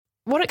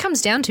what it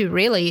comes down to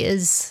really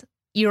is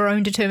your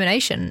own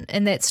determination.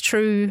 And that's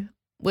true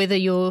whether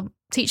you're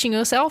teaching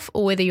yourself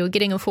or whether you're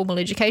getting a formal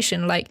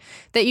education. Like,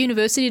 that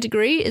university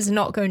degree is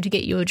not going to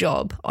get you a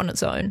job on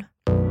its own.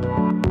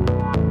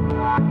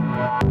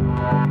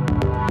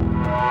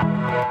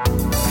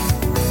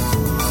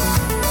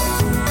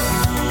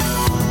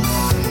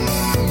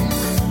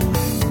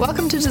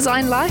 Welcome to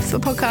Design Life, a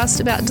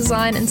podcast about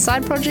design and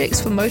side projects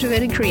for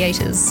motivated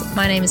creators.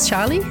 My name is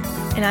Charlie.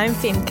 And I'm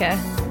Femke.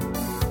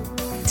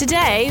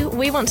 Today,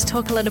 we want to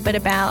talk a little bit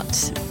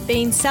about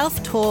being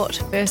self-taught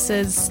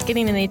versus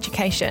getting an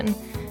education.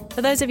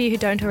 For those of you who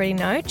don't already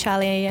know,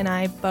 Charlie and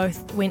I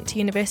both went to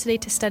university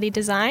to study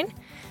design,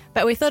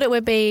 but we thought it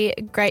would be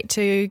great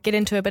to get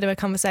into a bit of a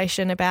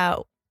conversation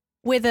about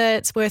whether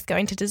it's worth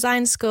going to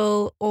design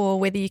school or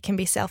whether you can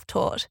be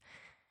self-taught.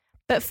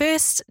 But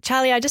first,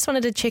 Charlie, I just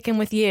wanted to check in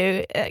with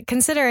you.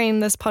 Considering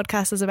this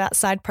podcast is about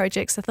side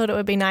projects, I thought it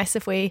would be nice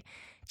if we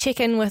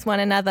check in with one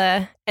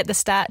another at the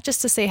start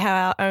just to see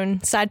how our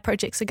own side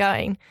projects are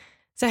going.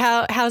 So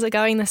how's it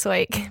going this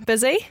week?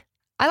 Busy?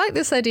 I like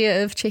this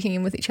idea of checking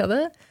in with each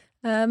other.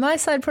 My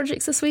side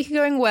projects this week are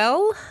going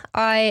well.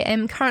 I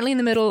am currently in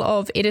the middle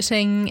of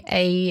editing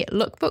a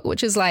lookbook,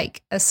 which is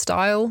like a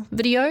style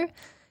video.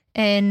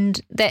 And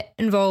that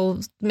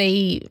involves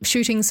me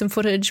shooting some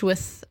footage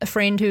with a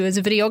friend who is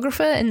a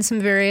videographer in some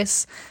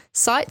various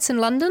sites in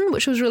London,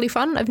 which was really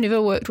fun. I've never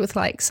worked with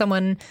like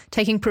someone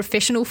taking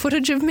professional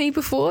footage of me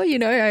before. You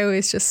know, I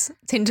always just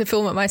tend to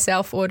film it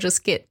myself or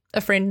just get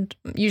a friend,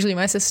 usually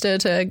my sister,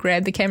 to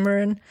grab the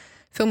camera and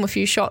film a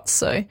few shots.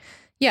 So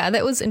yeah,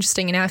 that was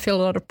interesting. And now I feel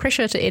a lot of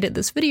pressure to edit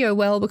this video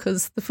well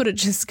because the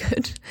footage is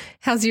good.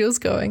 How's yours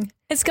going?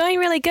 It's going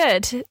really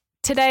good.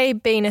 Today,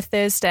 being a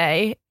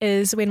Thursday,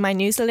 is when my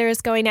newsletter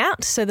is going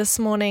out. So this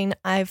morning,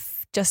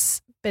 I've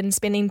just been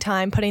spending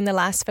time putting the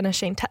last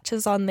finishing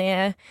touches on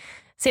there,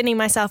 sending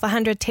myself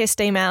 100 test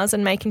emails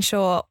and making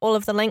sure all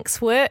of the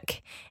links work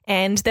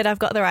and that I've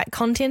got the right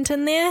content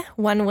in there.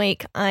 One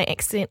week, I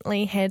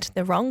accidentally had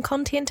the wrong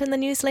content in the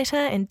newsletter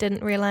and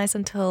didn't realise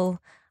until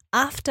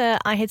after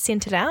I had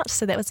sent it out.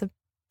 So that was a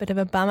bit of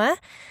a bummer.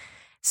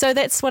 So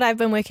that's what I've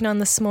been working on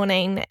this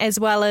morning, as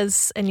well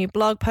as a new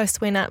blog post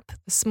went up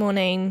this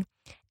morning.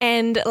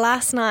 And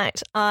last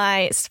night,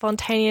 I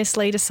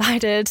spontaneously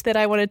decided that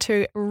I wanted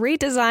to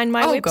redesign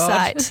my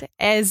website,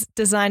 as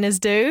designers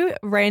do,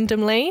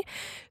 randomly.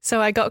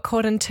 So I got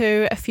caught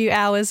into a few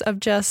hours of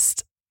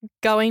just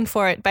going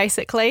for it,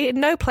 basically.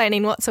 No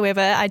planning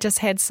whatsoever. I just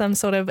had some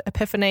sort of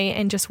epiphany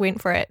and just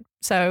went for it.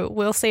 So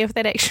we'll see if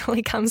that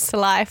actually comes to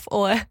life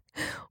or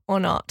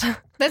not.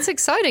 That's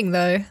exciting,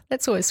 though.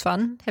 That's always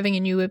fun, having a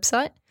new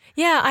website.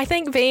 Yeah, I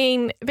think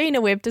being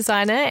a web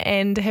designer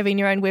and having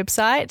your own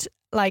website,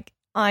 like,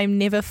 I'm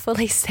never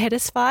fully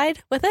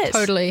satisfied with it.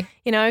 Totally.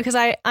 You know, because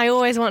I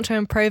always want to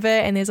improve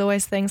it and there's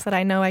always things that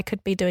I know I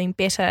could be doing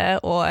better,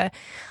 or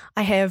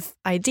I have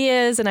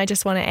ideas and I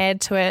just want to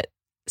add to it.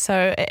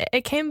 So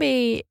it can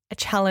be a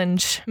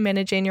challenge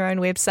managing your own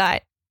website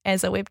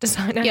as a web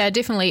designer. Yeah,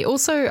 definitely.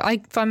 Also,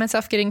 I find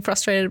myself getting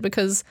frustrated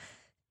because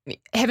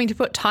having to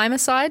put time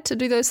aside to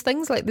do those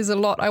things, like there's a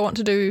lot I want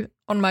to do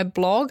on my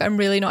blog. I'm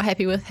really not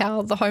happy with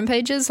how the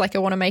homepage is. Like, I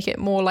want to make it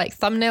more like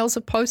thumbnails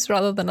of posts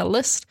rather than a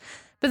list.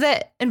 But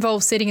that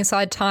involves setting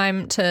aside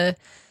time to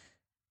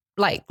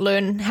like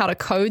learn how to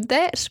code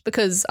that,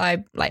 because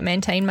I like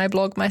maintain my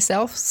blog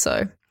myself.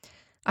 So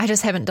I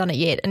just haven't done it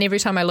yet. And every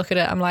time I look at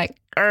it, I'm like,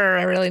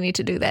 I really need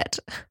to do that.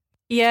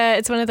 Yeah,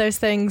 it's one of those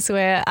things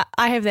where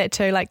I have that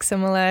too, like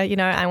similar, you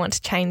know, I want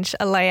to change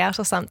a layout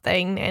or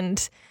something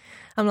and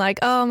I'm like,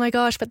 oh my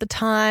gosh, but the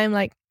time,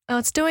 like, oh,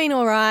 it's doing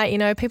all right. You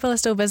know, people are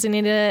still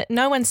visiting it.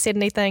 No one said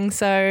anything.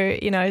 So,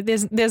 you know,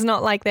 there's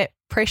not like that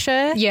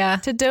pressure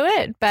to do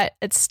it, but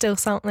it's still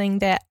something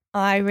that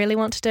I really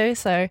want to do.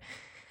 So,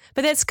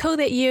 but that's cool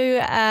that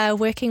you are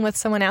working with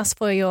someone else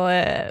for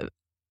your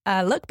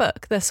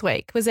lookbook this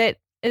week.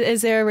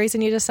 Is there a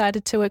reason you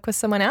decided to work with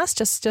someone else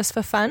just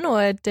for fun,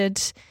 or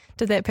did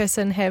that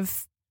person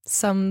have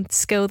some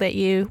skill that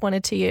you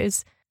wanted to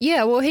use?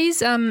 Yeah, well,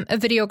 he's a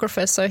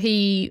videographer, so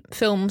he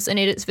films and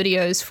edits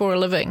videos for a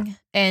living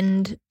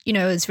and, you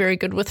know, is very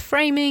good with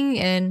framing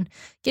and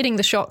getting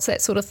the shots,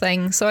 that sort of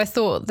thing. So I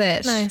thought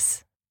that,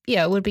 nice.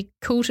 Yeah, it would be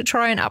cool to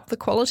try and up the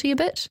quality a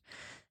bit.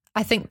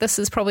 I think this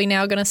is probably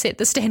now going to set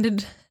the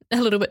standard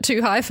a little bit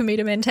too high for me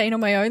to maintain on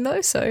my own,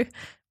 though. So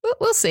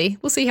we'll see.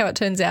 We'll see how it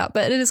turns out.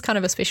 But it is kind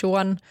of a special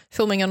one,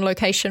 filming on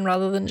location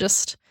rather than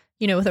just,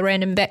 you know, with a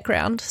random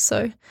background.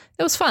 So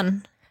it was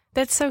fun.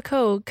 That's so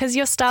cool, because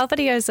your style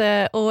videos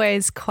are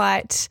always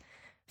quite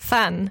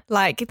fun.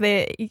 Like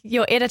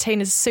your editing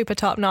is super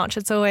top notch.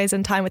 It's always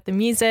in time with the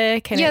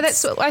music. And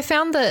that's what I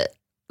found, that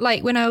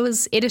like when I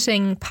was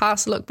editing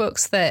past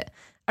lookbooks, that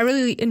I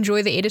really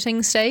enjoy the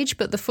editing stage,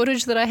 but the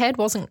footage that I had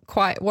wasn't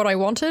quite what I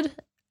wanted.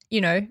 You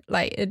know,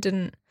 like it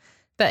didn't.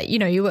 But you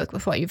know, you work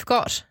with what you've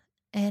got,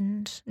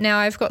 and now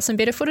I've got some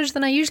better footage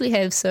than I usually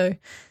have. So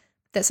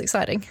that's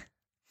exciting.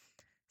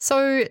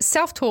 So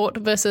self-taught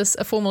versus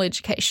a formal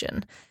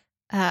education.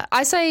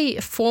 I say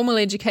formal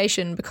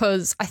education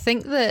because I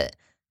think that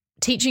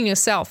teaching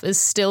yourself is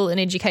still an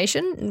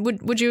education.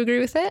 Would you agree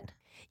with that?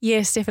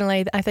 Yes,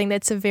 definitely. I think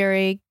that's a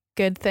very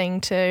good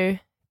thing to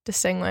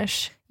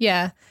distinguish.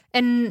 Yeah.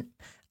 And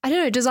I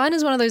don't know, design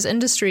is one of those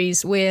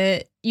industries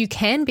where you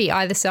can be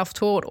either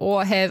self-taught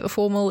or have a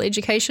formal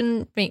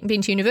education,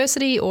 been to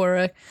university or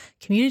a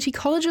community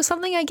college or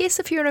something, I guess,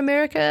 if you're in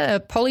America, a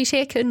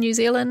Polytech in New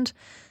Zealand.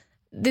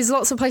 There's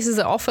lots of places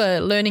that offer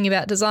learning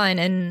about design,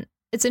 and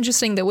it's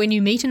interesting that when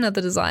you meet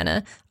another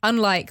designer,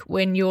 unlike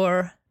when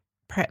you're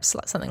perhaps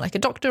like something like a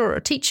doctor or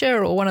a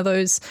teacher or one of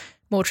those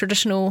more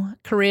traditional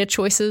career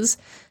choices,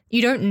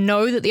 you don't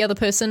know that the other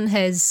person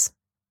has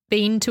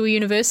been to a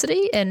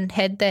university and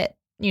had that,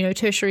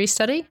 tertiary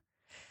study.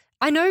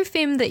 I know,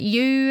 Fem, that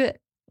you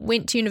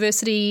went to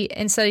university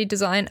and studied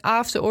design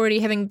after already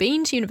having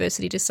been to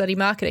university to study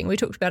marketing. We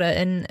talked about it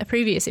in a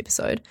previous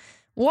episode.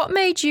 What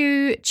made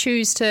you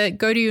choose to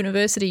go to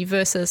university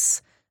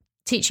versus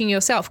teaching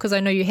yourself? Because I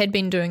know you had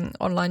been doing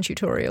online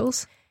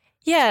tutorials.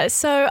 Yeah,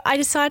 so I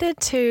decided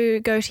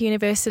to go to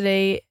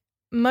university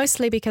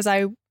mostly because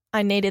I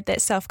needed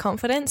that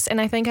self-confidence.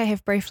 And I think I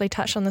have briefly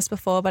touched on this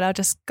before, but I'll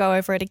just go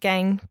over it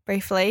again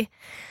briefly.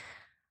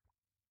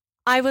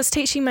 I was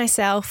teaching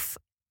myself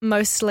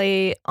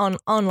mostly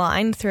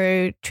online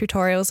through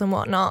tutorials and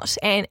whatnot,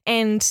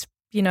 and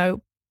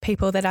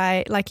people that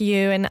I, like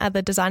you and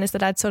other designers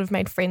that I'd sort of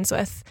made friends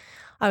with.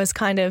 I was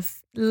kind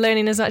of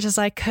learning as much as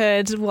I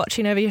could,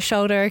 watching over your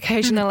shoulder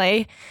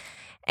occasionally.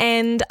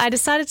 And I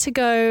decided to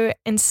go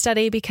and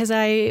study because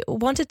I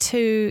wanted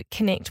to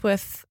connect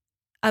with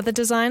other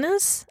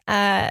designers,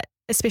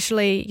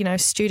 especially,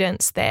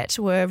 students that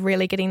were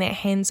really getting that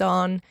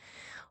hands-on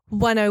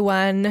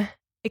 101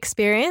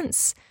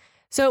 experience.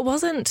 So it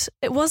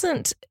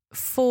wasn't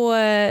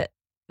for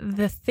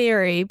the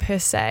theory per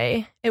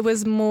se. It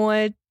was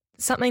more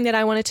something that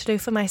I wanted to do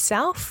for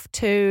myself,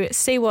 to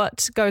see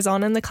what goes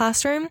on in the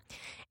classroom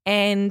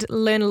and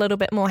learn a little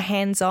bit more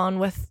hands-on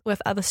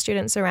with other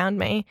students around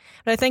me.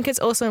 But I think it's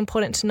also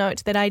important to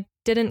note that I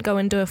didn't go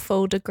and do a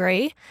full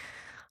degree.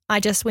 I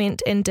just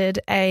went and did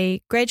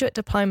a graduate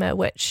diploma,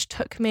 which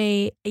took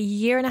me a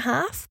year and a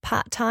half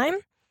part-time.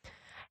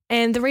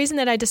 And the reason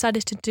that I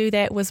decided to do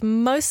that was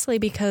mostly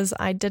because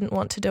I didn't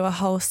want to do a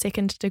whole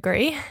second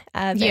degree.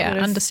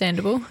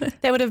 Understandable.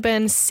 That would have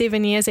been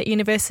 7 years at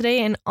university,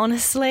 and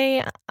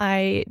honestly,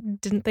 I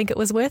didn't think it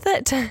was worth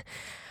it.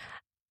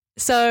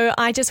 So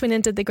I just went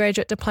and did the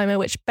graduate diploma,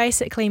 which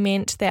basically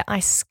meant that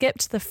I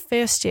skipped the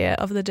first year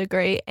of the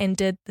degree and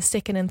did the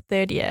second and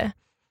third year,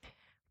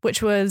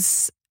 which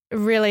was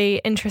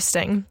really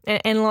interesting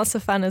and lots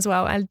of fun as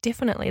well. I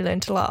definitely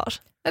learned a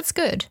lot. That's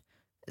good.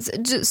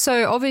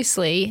 So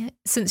obviously,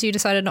 since you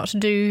decided not to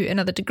do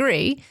another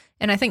degree,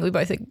 and I think we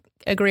both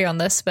agree on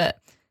this, but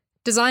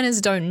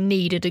designers don't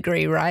need a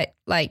degree, right?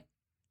 Like,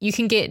 you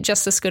can get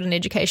just as good an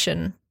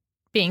education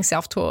being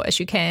self-taught as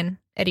you can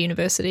at a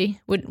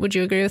university. Would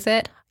you agree with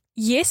that?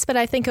 Yes, but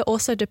I think it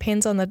also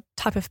depends on the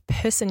type of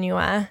person you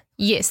are.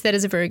 Yes, that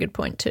is a very good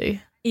point too.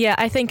 Yeah,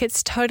 I think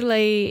it's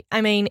totally,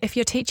 if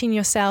you're teaching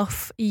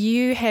yourself,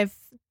 you have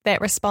that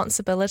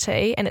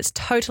responsibility, and it's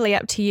totally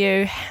up to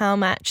you how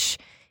much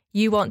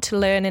you want to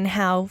learn and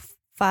how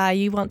far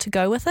you want to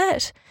go with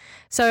it.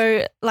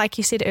 So like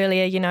you said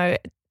earlier,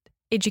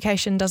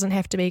 education doesn't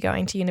have to be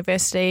going to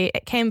university.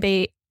 It can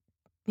be,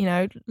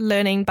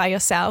 learning by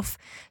yourself.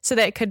 So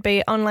that could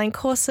be online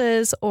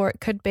courses, or it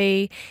could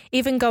be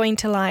even going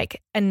to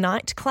like a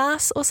night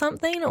class or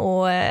something,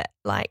 or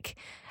like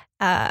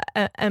a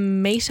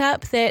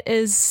meetup that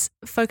is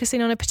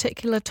focusing on a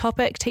particular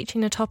topic,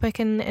 teaching a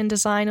topic in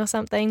design or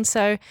something.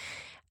 So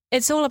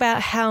it's all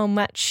about how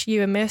much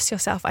you immerse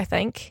yourself, I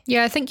think.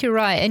 Yeah, I think you're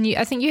right. And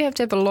I think you have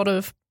to have a lot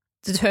of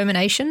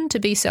determination to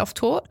be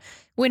self-taught.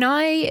 When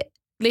I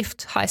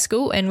left high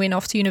school and went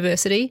off to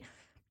university,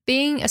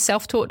 being a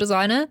self-taught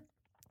designer,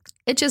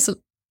 it just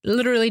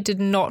literally did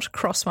not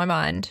cross my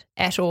mind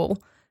at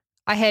all.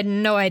 I had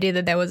no idea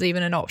that was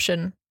even an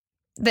option.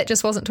 That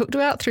just wasn't talked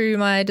about through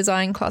my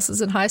design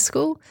classes in high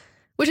school,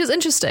 which is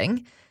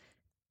interesting.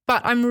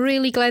 But I'm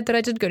really glad that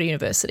I did go to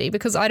university,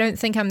 because I don't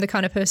think I'm the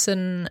kind of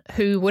person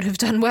who would have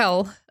done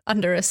well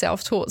under a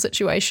self-taught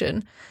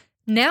situation.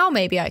 Now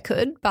maybe I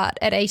could, but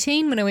at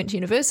 18 when I went to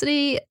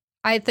university,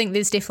 I think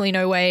there's definitely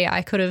no way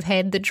I could have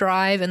had the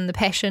drive and the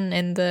passion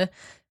and the,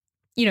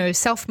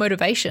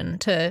 self-motivation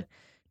to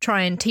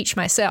try and teach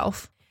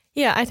myself.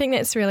 Yeah, I think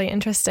that's really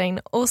interesting.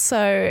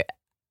 Also,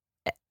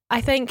 I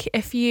think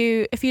if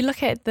you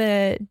look at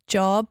the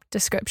job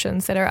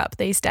descriptions that are up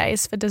these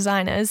days for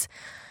designers,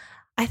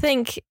 I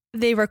think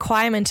the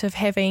requirement of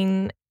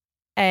having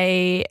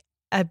a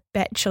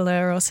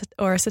bachelor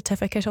or a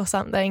certificate or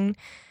something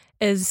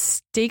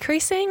is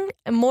decreasing.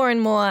 And more,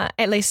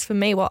 at least for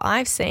me, what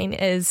I've seen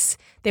is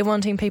they're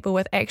wanting people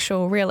with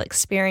actual real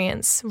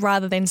experience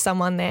rather than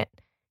someone that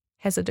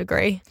has a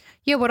degree.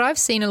 Yeah, what I've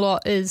seen a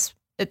lot is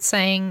it's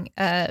saying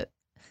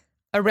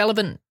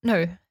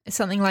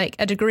something like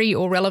a degree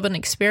or relevant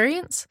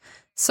experience.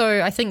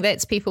 So I think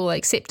that's people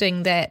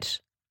accepting that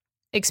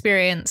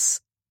experience,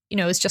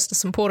 is just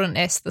as important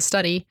as the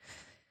study.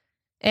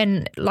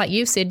 And like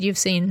you've said, you've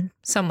seen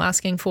some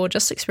asking for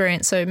just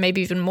experience, so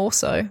maybe even more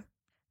so.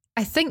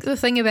 I think the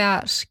thing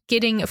about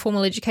getting a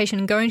formal education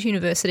and going to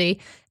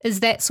university is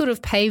that sort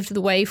of paved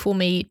the way for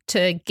me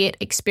to get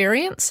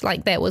experience.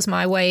 Like that was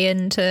my way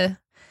into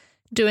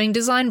doing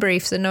design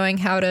briefs and knowing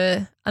how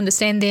to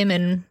understand them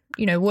and,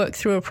 work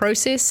through a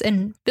process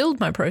and build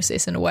my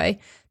process in a way.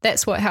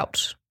 That's what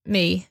helped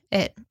me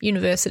at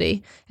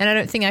university. And I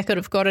don't think I could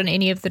have gotten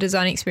any of the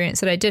design experience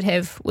that I did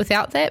have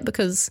without that,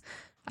 because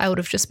I would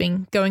have just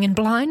been going in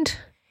blind.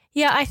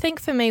 Yeah, I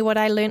think for me, what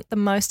I learnt the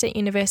most at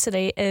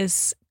university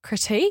is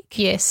critique.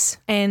 Yes.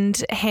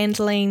 And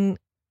handling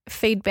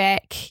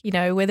feedback,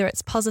 whether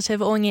it's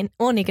positive or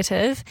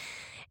negative,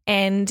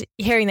 and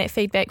hearing that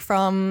feedback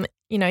from,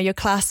 your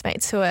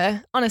classmates who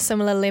are on a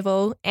similar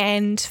level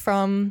and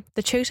from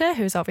the tutor,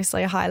 who's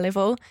obviously a high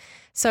level.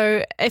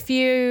 So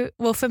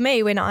for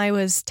me, when I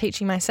was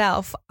teaching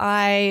myself,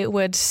 I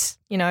would,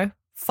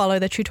 follow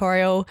the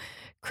tutorial,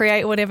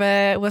 create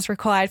whatever was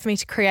required for me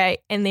to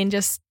create, and then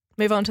just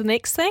move on to the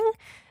next thing.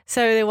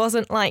 So there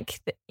wasn't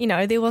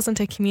there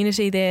wasn't a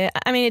community there.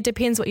 I mean, it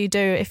depends what you do.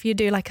 If you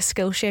do like a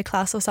Skillshare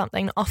class or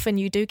something, often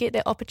you do get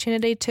that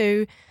opportunity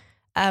to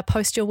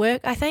post your work,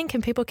 I think,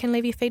 and people can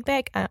leave you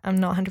feedback. I'm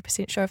not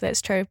 100% sure if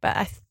that's true, but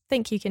I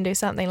think you can do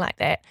something like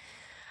that.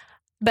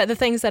 But the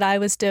things that I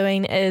was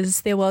doing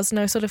is there was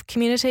no sort of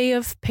community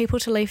of people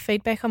to leave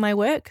feedback on my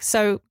work.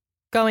 So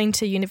going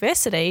to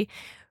university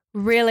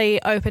really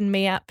opened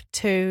me up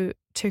to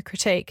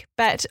critique.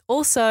 But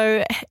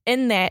also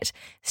in that,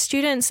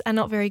 students are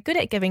not very good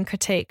at giving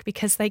critique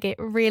because they get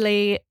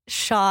really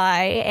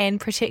shy and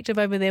protective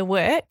over their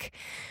work.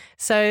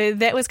 So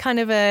that was kind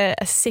of a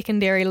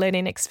secondary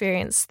learning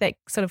experience that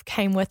sort of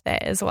came with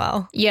that as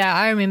well. Yeah,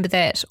 I remember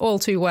that all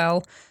too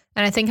well.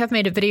 And I think I've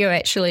made a video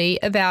actually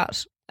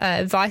about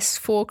advice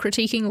for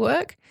critiquing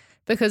work,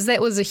 because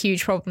that was a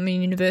huge problem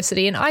in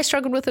university, and I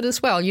struggled with it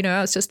as well.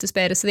 I was just as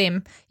bad as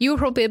them. You were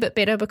probably a bit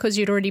better because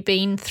you'd already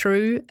been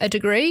through a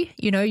degree.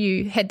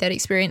 You had that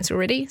experience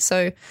already,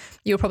 so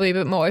you were probably a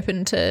bit more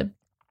open to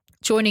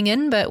joining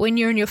in. But when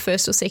you're in your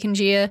first or second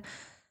year,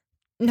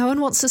 no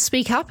one wants to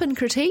speak up in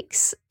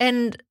critiques,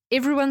 and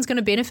everyone's going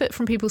to benefit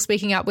from people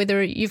speaking up,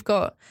 whether you've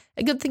got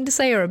a good thing to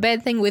say or a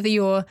bad thing, whether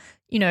you're,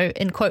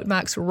 in quote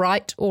marks,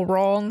 right or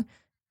wrong.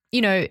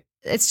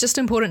 It's just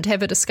important to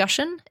have a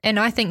discussion. And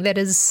I think that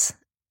is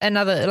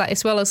another,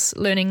 as well as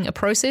learning a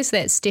process,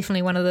 that's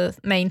definitely one of the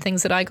main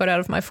things that I got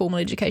out of my formal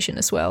education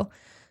as well,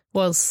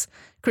 was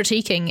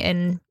critiquing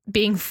and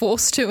being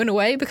forced to in a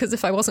way, because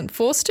if I wasn't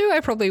forced to, I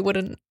probably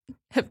wouldn't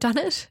have done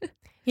it.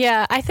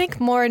 Yeah, I think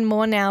more and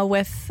more now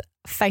with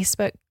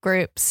Facebook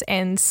groups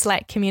and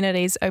Slack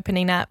communities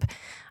opening up,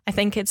 I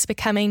think it's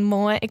becoming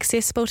more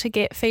accessible to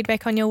get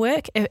feedback on your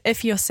work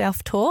if you're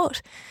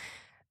self-taught.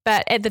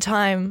 But at the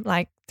time,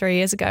 3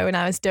 years ago when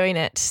I was doing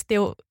it,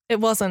 it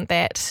wasn't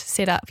that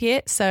set up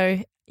yet. So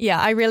yeah,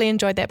 I really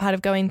enjoyed that part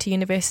of going to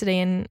university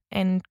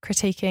and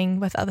critiquing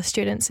with other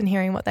students and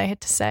hearing what they had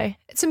to say.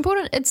 It's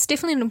important. It's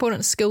definitely an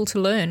important skill to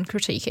learn,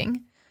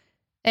 critiquing.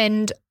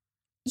 And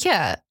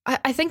yeah,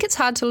 I think it's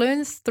hard to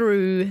learn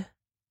through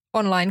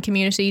online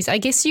communities. I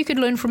guess you could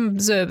learn from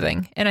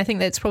observing, and I think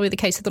that's probably the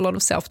case with a lot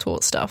of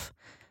self-taught stuff,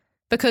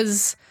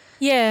 because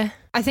I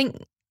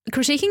think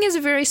critiquing is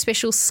a very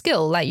special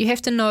skill. You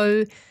have to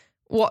know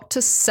what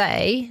to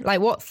say,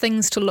 what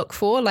things to look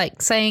for.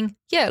 Saying,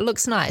 yeah, it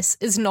looks nice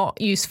is not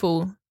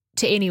useful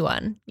to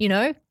anyone,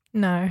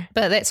 No.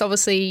 But that's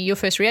obviously your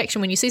first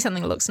reaction when you see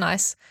something that looks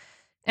nice.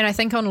 And I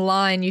think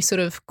online you sort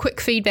of quick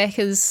feedback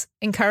is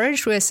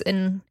encouraged, whereas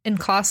in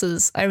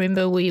classes I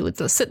remember we would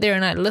sit there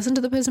and I'd listen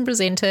to the person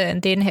presenter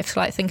and then have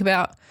to think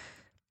about,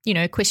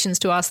 questions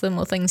to ask them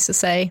or things to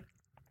say.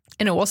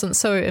 And it wasn't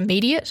so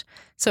immediate.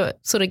 So it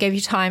sort of gave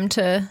you time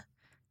to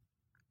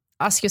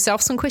ask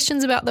yourself some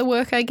questions about the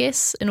work, I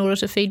guess, in order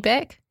to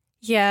feedback.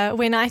 Yeah,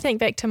 when I think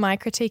back to my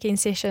critiquing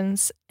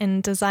sessions in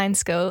design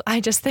school,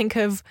 I just think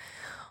of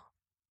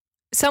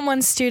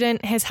someone's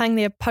student has hung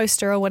their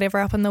poster or whatever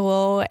up on the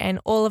wall, and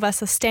all of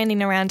us are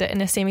standing around it in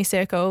a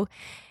semicircle,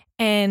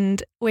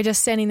 and we're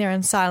just standing there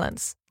in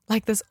silence,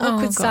 this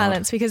awkward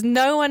silence, because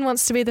no one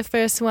wants to be the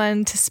first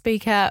one to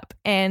speak up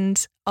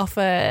and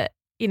offer,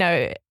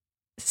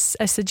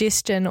 a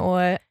suggestion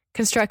or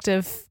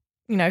constructive,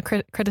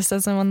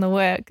 criticism on the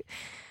work.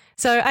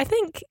 So I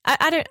think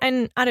I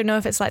don't know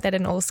if it's like that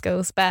in all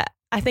schools, but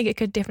I think it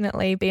could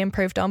definitely be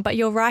improved on. But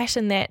you're right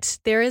in that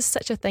there is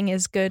such a thing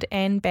as good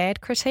and bad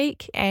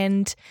critique,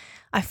 and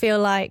I feel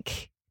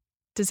like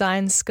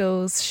design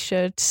schools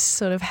should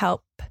sort of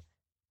help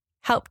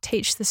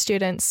teach the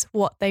students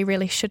what they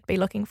really should be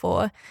looking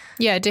for.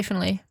 Yeah,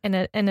 definitely. In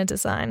a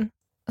design.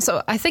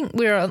 So I think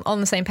we're on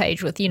the same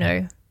page with,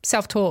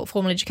 self-taught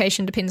formal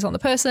education depends on the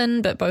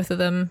person, but both of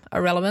them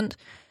are relevant.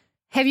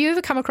 Have you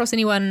ever come across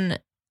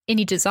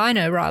any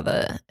designer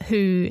rather,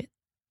 who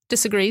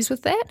disagrees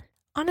with that?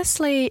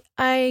 Honestly,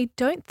 I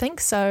don't think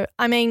so.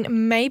 I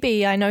mean,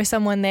 maybe I know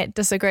someone that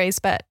disagrees,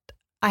 but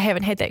I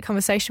haven't had that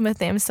conversation with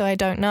them, so I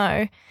don't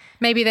know.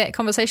 Maybe that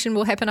conversation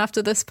will happen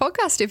after this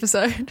podcast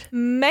episode.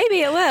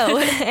 Maybe it will,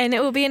 and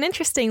it will be an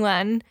interesting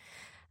one.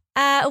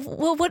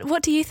 Well,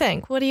 what do you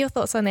think? What are your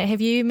thoughts on that?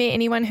 Have you met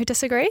anyone who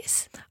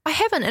disagrees? I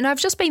haven't, and I've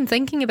just been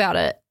thinking about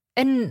it.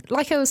 And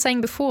like I was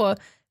saying before,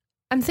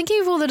 I'm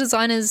thinking of all the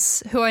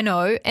designers who I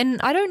know,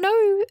 and I don't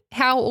know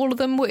how all of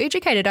them were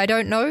educated. I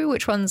don't know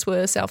which ones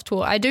were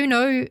self-taught. I do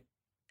know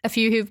a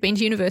few who've been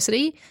to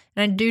university,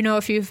 and I do know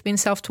a few who've been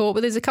self-taught,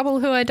 but there's a couple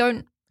who I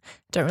don't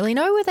really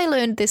know where they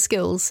learned their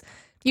skills.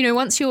 You know,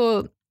 once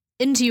you're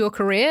into your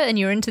career and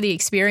you're into the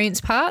experience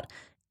part,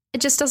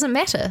 it just doesn't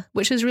matter,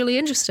 which is really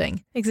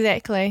interesting.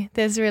 Exactly.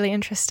 That's really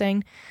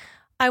interesting.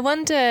 I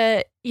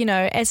wonder, you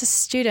know, as a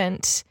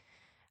student,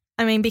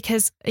 I mean,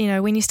 because, you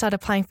know, when you start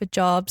applying for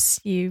jobs,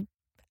 you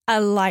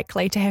are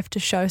likely to have to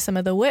show some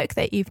of the work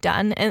that you've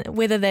done, and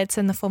whether that's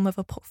in the form of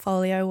a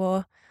portfolio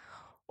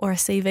or a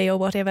CV or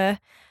whatever.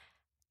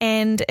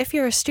 And if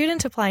you're a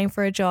student applying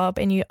for a job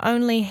and you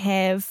only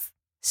have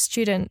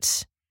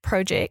student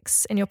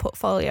projects in your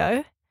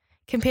portfolio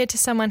compared to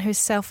someone who's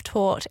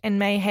self-taught and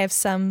may have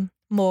some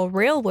more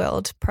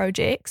real-world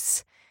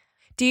projects,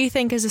 do you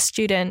think as a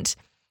student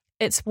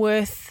it's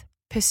worth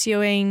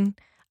pursuing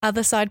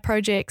other side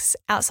projects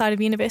outside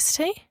of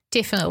university?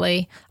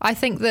 Definitely. I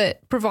think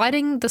that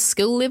providing the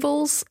skill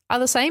levels are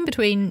the same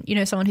between, you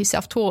know, someone who's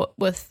self-taught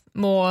with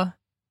more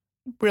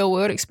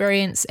real-world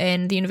experience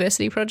and the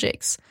university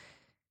projects,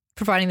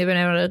 providing they've been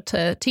able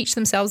to teach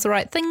themselves the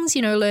right things,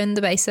 you know, learn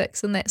the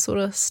basics and that sort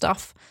of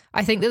stuff.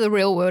 I think that the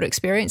real world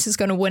experience is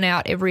going to win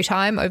out every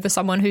time over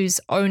someone who's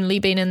only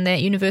been in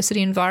that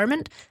university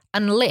environment,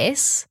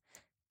 unless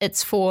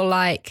it's for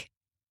like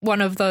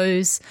one of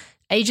those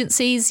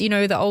agencies, you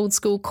know, the old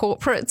school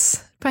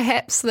corporates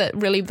perhaps that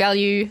really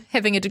value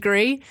having a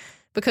degree,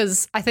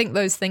 because I think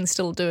those things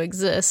still do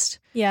exist.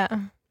 Yeah.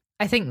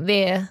 I think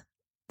the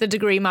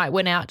degree might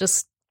win out,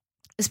 just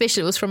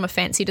especially if it was from a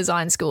fancy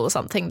design school or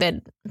something,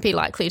 they'd be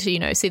likely to, you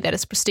know, see that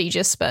as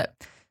prestigious. But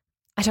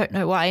I don't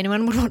know why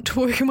anyone would want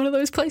to work in one of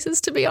those places,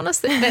 to be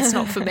honest. That's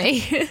not for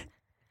me.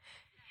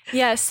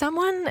 Yeah,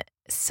 someone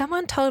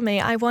told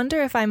me, I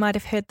wonder if I might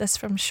have heard this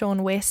from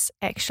Sean West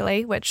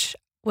actually, which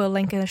we'll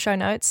link in the show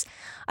notes.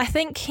 I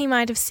think he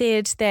might have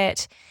said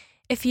that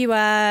if you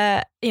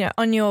are, you know,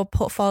 on your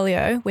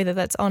portfolio, whether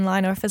that's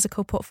online or a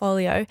physical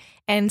portfolio,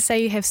 and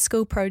say you have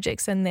school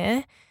projects in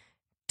there,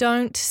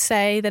 don't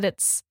say that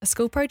it's a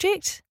school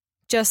project.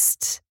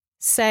 Just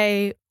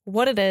say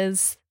what it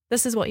is.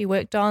 This is what you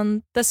worked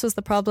on. This was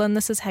the problem.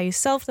 This is how you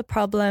solved the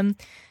problem.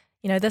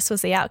 You know, this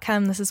was the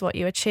outcome. This is what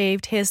you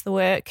achieved. Here's the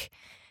work.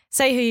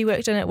 Say who you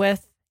worked on it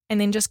with,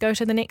 and then just go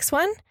to the next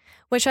one,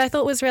 which I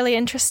thought was really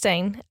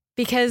interesting,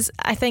 because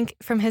I think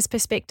from his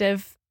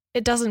perspective,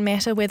 it doesn't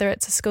matter whether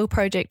it's a school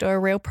project or a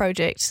real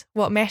project.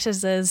 What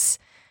matters is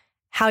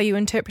how you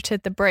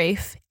interpreted the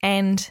brief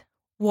and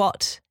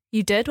what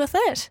you did with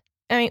it.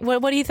 I mean,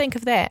 what do you think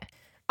of that?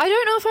 I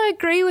don't know if I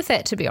agree with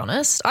that, to be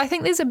honest. I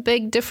think there's a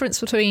big difference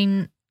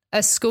between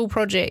a school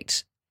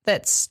project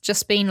that's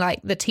just been like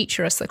the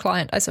teacher as the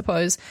client, I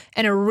suppose,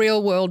 and a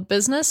real world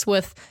business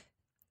with,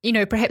 you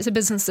know, perhaps a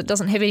business that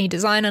doesn't have any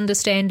design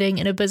understanding,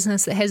 and a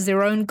business that has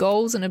their own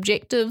goals and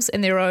objectives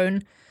and their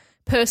own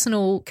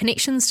personal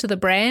connections to the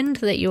brand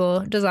that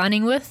you're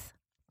designing with.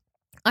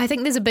 I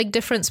think there's a big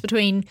difference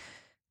between,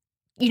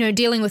 you know,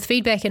 dealing with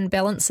feedback and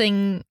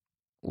balancing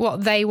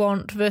what they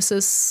want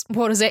versus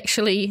what is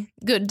actually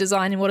good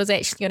design and what is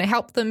actually going to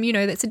help them. You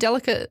know, that's a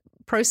delicate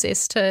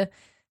process to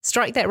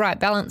strike that right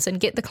balance and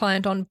get the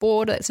client on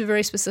board. It's a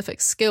very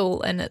specific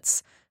skill, and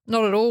it's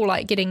not at all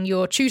like getting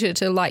your tutor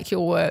to like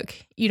your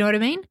work. You know what I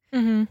mean?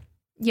 Mm-hmm.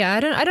 Yeah,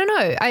 I don't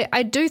know.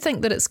 I do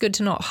think that it's good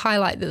to not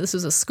highlight that this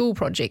is a school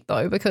project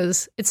though,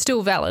 because it's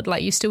still valid.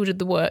 Like, you still did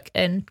the work,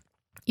 and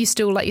you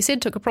still, like you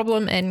said, took a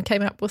problem and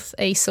came up with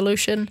a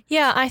solution.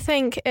 Yeah, I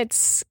think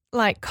it's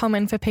like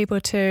common for people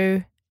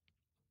to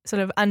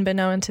sort of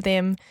unbeknown to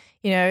them,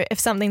 you know, if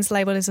something's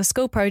labelled as a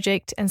school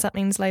project and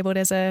something's labelled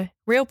as a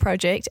real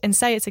project, and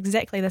say it's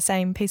exactly the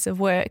same piece of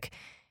work,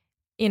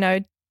 you know,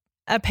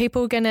 are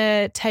people going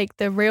to take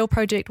the real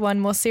project one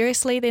more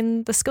seriously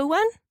than the school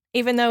one,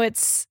 even though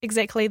it's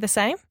exactly the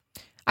same?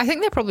 I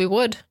think they probably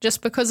would,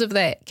 just because of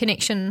that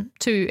connection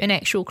to an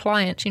actual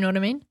client, you know what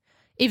I mean?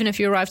 Even if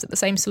you arrived at the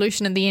same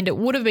solution in the end, it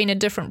would have been a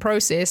different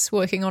process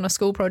working on a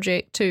school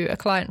project to a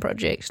client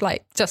project.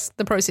 Like, just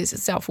the process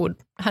itself would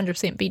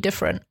 100% be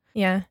different.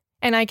 Yeah.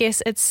 And I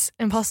guess it's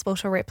impossible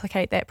to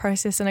replicate that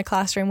process in a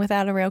classroom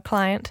without a real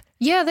client.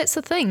 Yeah, that's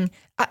the thing.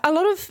 A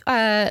lot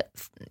of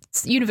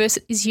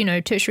universities, you know,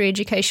 tertiary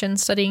education,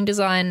 studying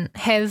design,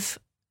 have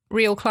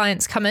real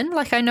clients come in.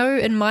 Like, I know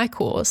in my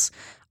course,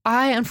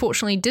 I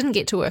unfortunately didn't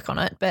get to work on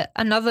it, but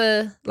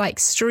another like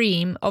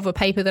stream of a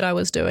paper that I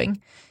was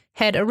doing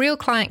had a real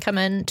client come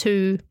in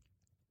to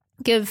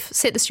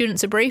set the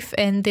students a brief,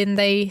 and then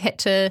they had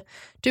to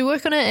do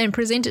work on it and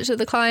present it to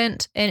the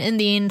client. And in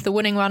the end, the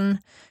winning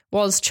one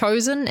was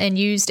chosen and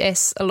used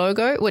as a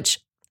logo, which,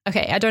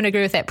 okay, I don't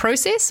agree with that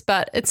process,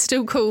 but it's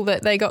still cool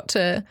that they got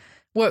to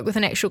work with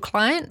an actual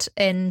client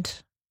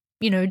and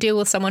deal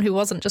with someone who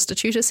wasn't just a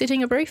tutor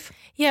setting a brief?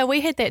 Yeah,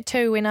 we had that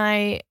too when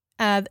at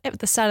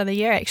the start of the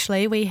year,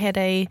 actually, we had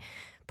a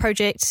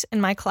project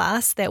in my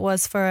class that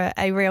was for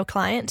a real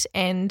client,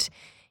 and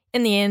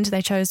in the end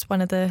they chose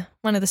one of the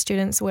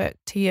students' work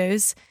to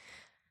use.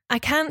 I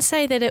can't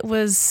say that it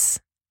was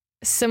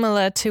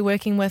similar to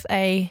working with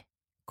a,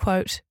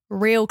 quote,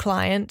 real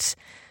client,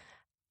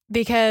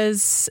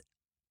 because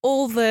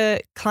all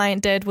the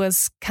client did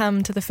was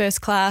come to the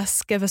first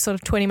class, give a sort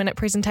of 20-minute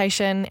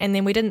presentation, and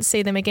then we didn't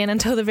see them again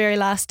until the very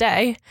last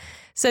day.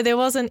 So there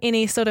wasn't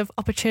any sort of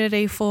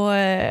opportunity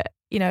for,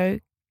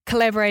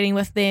 collaborating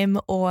with them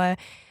or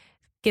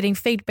getting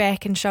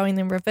feedback and showing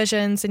them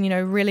revisions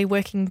and, really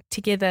working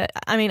together.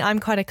 I mean, I'm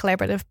quite a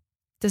collaborative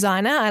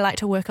designer. I like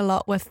to work a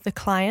lot with the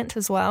client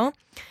as well.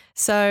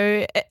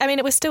 So, I mean,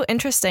 it was still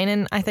interesting,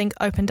 and I think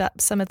opened up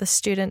some of the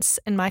students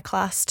in my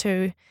class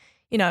to,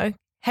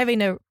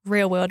 having a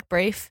real world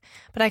brief,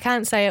 but I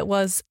can't say it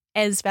was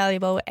as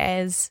valuable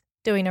as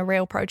doing a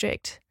real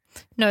project.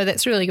 No,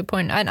 that's a really good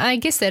point. And I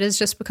guess that is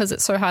just because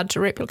it's so hard to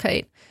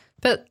replicate.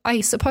 But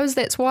I suppose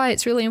that's why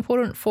it's really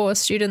important for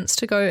students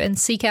to go and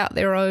seek out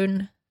their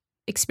own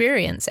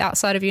experience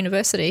outside of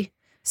university.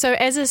 So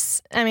as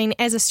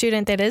a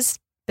student that is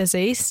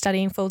busy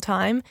studying full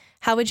time,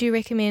 how would you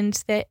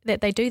recommend that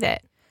they do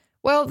that?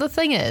 Well, the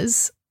thing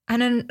is,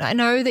 and I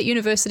know that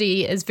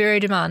university is very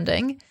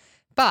demanding,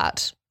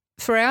 but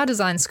for our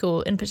design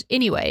school in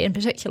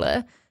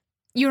particular,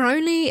 you're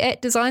only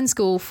at design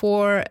school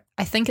for,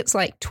 I think it's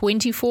like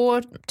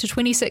 24 to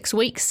 26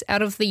 weeks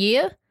out of the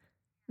year.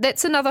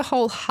 That's another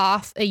whole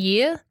half a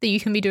year that you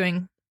can be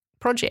doing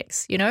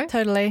projects,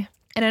 Totally.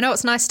 And I know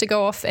it's nice to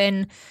go off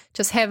and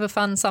just have a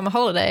fun summer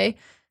holiday,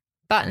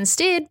 but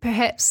instead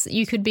perhaps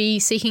you could be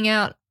seeking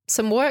out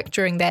some work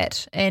during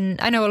that.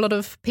 And I know a lot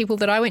of people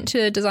that I went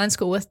to design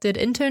school with did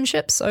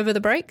internships over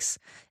the breaks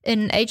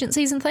in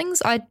agencies and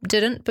things. I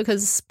didn't,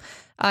 because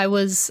I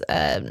was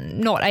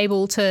not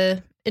able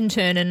to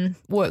intern and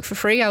work for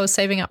free. I was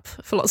saving up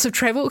for lots of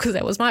travel because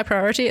that was my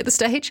priority at the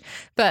stage.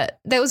 But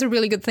that was a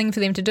really good thing for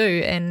them to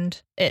do, and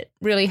it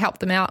really helped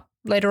them out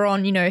later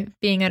on,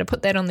 being able to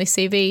put that on their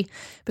CV.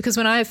 Because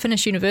when I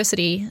finished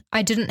university,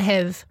 I didn't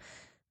have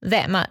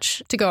that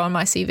much to go on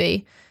my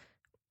CV.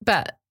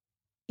 But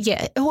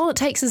yeah, all it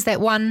takes is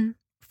that one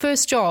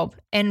first job,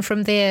 and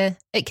from there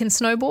it can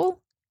snowball.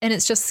 And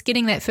it's just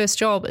getting that first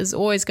job is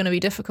always going to be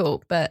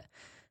difficult, but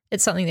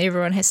it's something that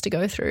everyone has to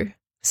go through,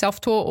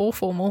 self-taught or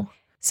formal.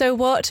 So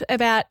what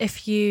about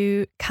if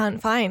you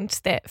can't find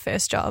that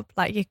first job?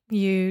 Like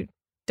you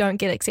don't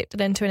get accepted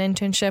into an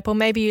internship, or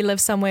maybe you live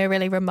somewhere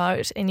really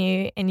remote and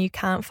you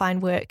can't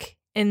find work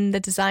in the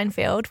design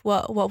field.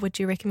 What would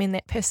you recommend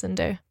that person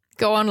do?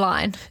 Go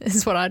online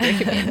is what I'd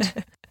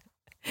recommend.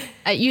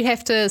 You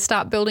have to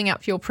start building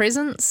up your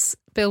presence,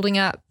 building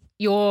up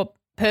your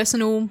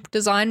personal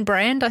design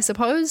brand, I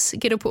suppose.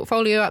 Get a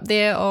portfolio up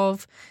there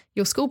of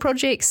your school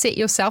projects, set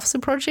yourself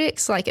some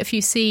projects. Like if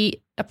you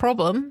see a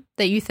problem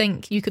that you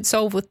think you could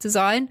solve with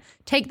design,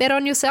 take that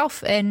on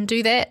yourself and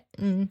do that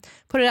and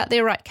put it out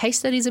there, write case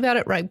studies about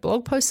it, write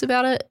blog posts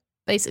about it,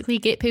 basically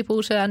get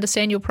people to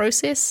understand your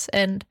process,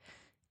 and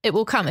it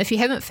will come. If you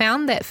haven't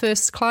found that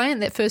first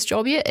client, that first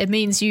job yet, it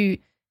means you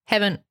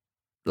haven't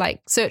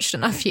searched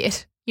enough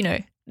yet.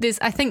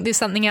 I think there's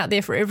something out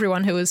there for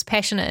everyone who is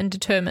passionate and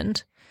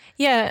determined.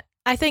 Yeah,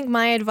 I think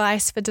my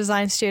advice for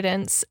design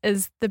students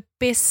is the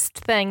best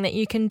thing that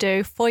you can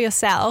do for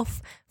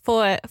yourself,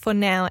 for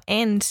now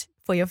and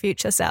for your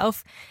future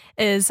self,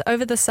 is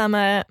over the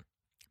summer,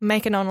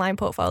 make an online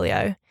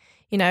portfolio.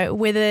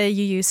 Whether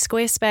you use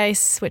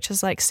Squarespace, which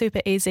is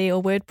super easy,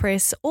 or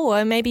WordPress,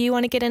 or maybe you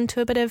want to get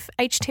into a bit of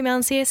HTML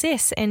and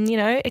CSS and,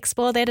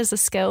 explore that as a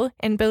skill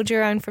and build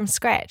your own from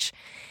scratch.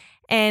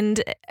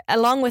 And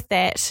along with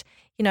that,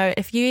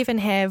 if you even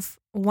have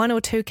one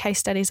or two case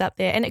studies up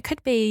there, and it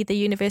could be the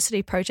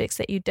university projects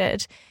that you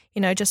did,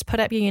 just put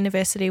up your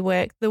university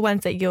work, the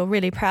ones that you're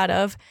really proud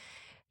of,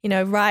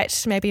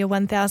 write maybe a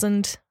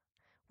 1,000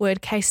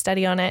 word case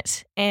study on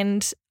it.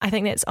 And I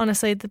think that's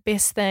honestly the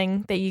best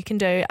thing that you can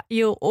do.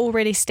 You'll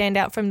already stand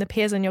out from the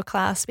peers in your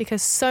class,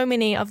 because so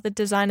many of the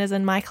designers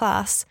in my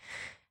class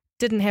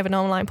didn't have an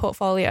online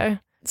portfolio.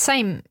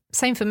 Same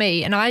for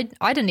me. And I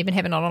didn't even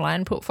have an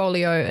online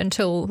portfolio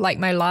until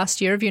my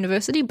last year of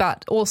university,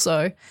 but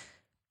also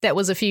that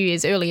was a few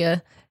years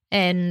earlier,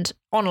 and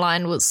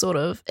online was sort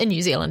of in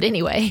New Zealand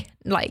anyway,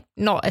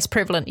 not as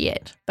prevalent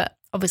yet, but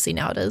obviously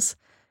now it is.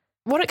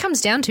 What it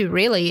comes down to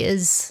really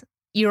is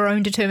your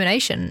own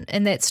determination,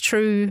 and that's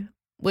true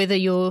whether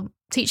you're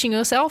teaching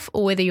yourself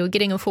or whether you're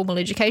getting a formal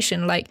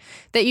education.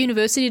 That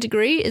university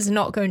degree is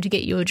not going to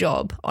get you a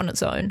job on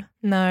its own.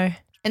 No.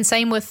 And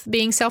same with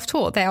being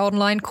self-taught. That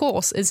online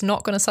course is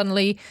not going to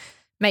suddenly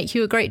make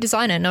you a great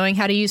designer. Knowing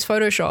how to use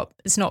Photoshop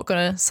is not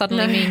going to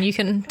suddenly mean you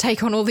can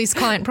take on all these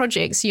client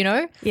projects,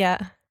 Yeah.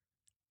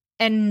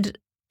 And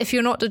if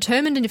you're not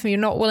determined, and if you're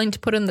not willing to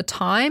put in the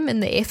time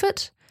and the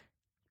effort,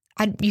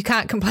 you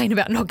can't complain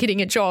about not getting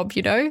a job,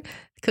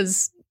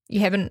 because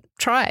you haven't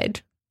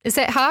tried. Is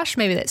that harsh?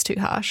 Maybe that's too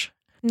harsh.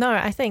 No,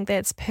 I think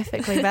that's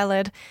perfectly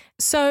valid.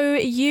 So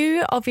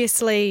you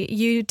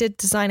did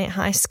design at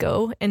high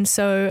school. And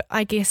so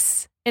I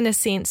guess in a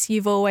sense,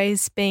 you've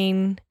always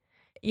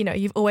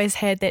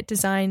had that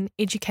design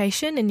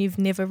education and you've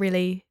never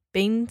really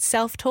been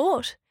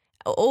self-taught.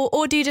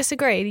 Or do you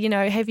disagree? You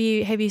know, have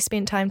you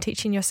spent time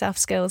teaching yourself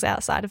skills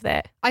outside of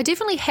that? I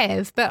definitely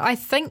have, but I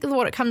think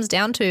what it comes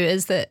down to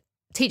is that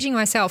teaching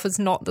myself is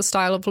not the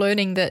style of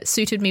learning that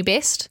suited me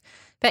best.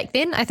 Back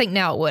then, I think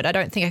now it would. I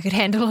don't think I could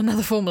handle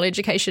another formal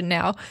education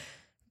now.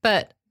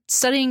 But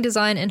studying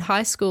design in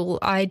high school,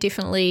 I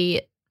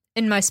definitely,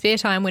 in my spare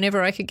time,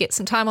 whenever I could get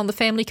some time on the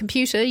family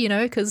computer, you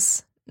know,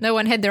 because no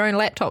one had their own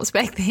laptops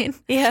back then.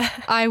 Yeah.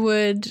 I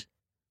would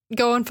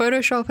go on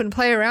Photoshop and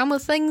play around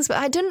with things, but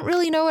I didn't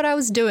really know what I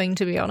was doing,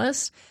 to be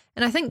honest.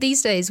 And I think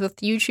these days with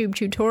YouTube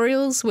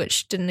tutorials,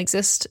 which didn't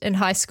exist in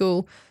high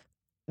school,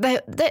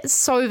 that's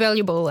so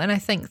valuable. And I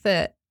think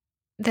that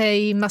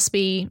they must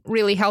be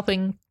really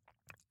helping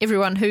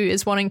everyone who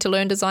is wanting to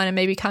learn design and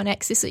maybe can't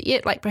access it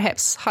yet, like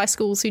perhaps high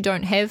schools who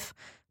don't have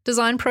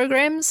design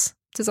programs,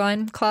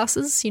 design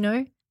classes, you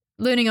know.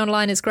 Learning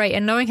online is great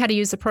and knowing how to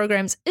use the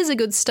programs is a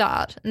good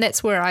start. And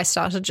that's where I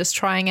started just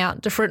trying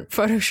out different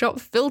Photoshop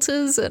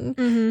filters and,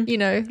 you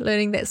know,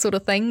 learning that sort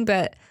of thing.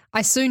 But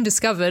I soon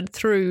discovered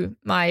through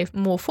my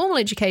more formal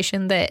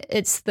education that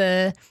it's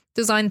the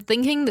design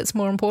thinking that's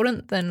more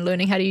important than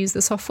learning how to use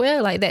the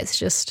software. Like that's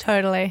just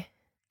totally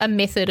a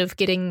method of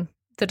getting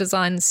the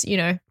designs, you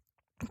know,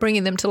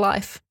 bringing them to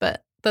life.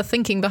 But the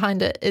thinking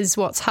behind it is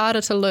what's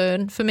harder to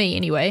learn, for me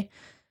anyway,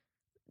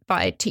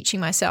 by teaching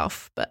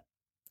myself. But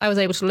I was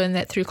able to learn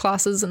that through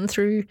classes and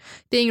through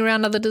being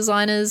around other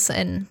designers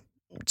and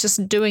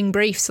just doing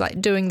briefs, like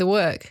doing the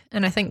work.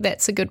 And I think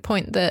that's a good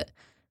point, that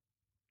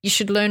you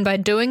should learn by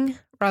doing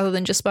rather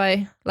than just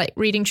by like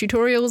reading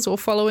tutorials or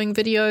following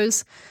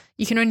videos.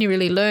 You can only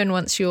really learn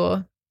once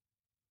you're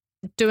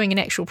doing an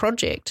actual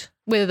project,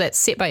 whether that's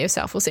set by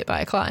yourself or set by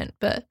a client.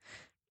 But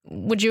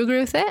would you agree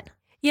with that?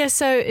 Yeah,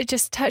 so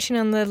just touching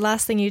on the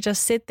last thing you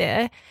just said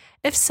there,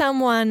 if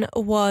someone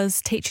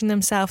was teaching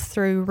themselves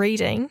through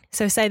reading,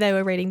 so say they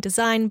were reading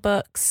design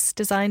books,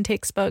 design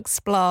textbooks,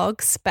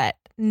 blogs, but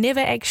never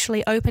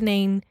actually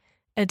opening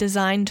a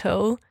design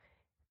tool,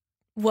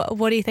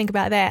 what do you think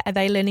about that? Are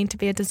they learning to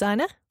be a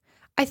designer?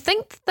 I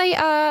think they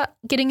are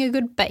getting a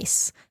good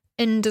base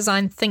in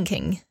design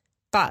thinking,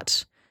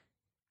 but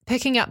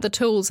picking up the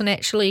tools and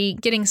actually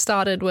getting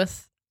started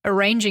with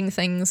arranging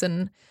things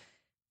and,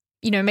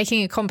 you know,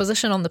 making a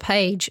composition on the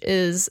page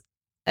is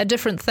a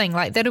different thing.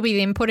 Like that'll be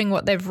them putting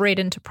what they've read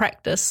into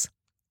practice.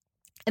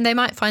 And they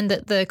might find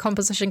that the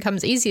composition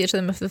comes easier to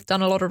them if they've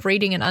done a lot of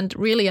reading and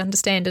really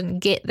understand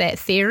and get that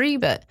theory.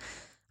 But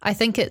I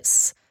think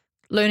it's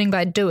learning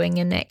by doing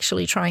and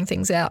actually trying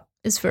things out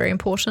is very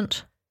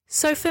important.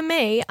 So for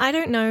me, I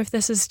don't know if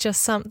this is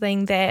just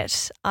something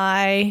that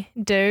I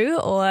do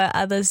or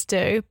others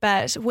do,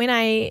 but when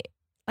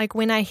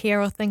I hear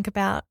or think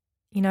about,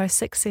 you know,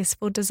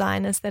 successful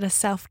designers that are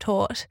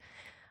self-taught,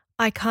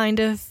 I kind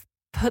of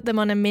put them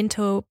on a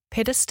mental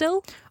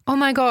pedestal. Oh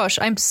my gosh,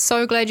 I'm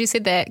so glad you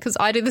said that because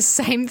I do the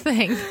same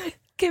thing.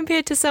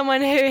 Compared to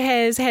someone who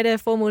has had a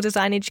formal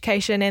design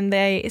education and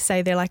they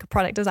say they're like a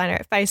product designer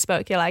at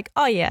Facebook, you're like,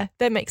 oh yeah,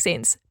 that makes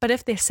sense. But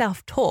if they're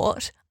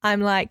self-taught,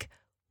 I'm like,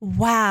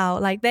 wow,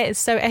 like that is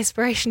so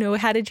aspirational.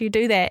 How did you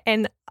do that?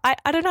 And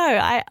I don't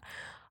know,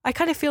 I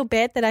kind of feel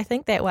bad that I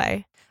think that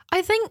way.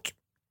 I think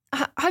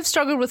I've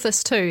struggled with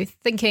this too,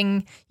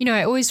 thinking, you know,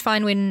 I always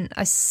find when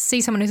I see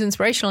someone who's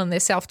inspirational and they're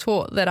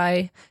self-taught that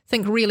I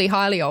think really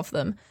highly of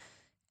them.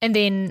 And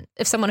then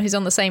if someone who's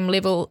on the same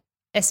level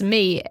as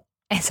me,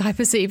 as I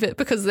perceive it,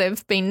 because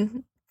they've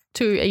been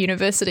to a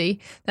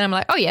university, then I'm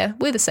like, oh yeah,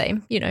 we're the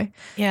same, you know.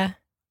 Yeah.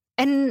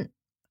 And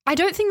I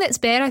don't think that's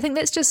bad. I think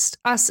that's just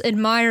us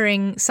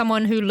admiring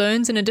someone who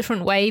learns in a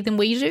different way than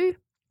we do.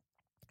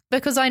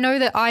 Because I know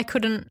that I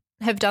couldn't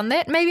have done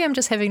that. Maybe I'm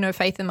just having no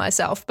faith in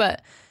myself,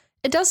 but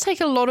it does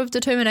take a lot of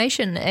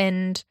determination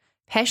and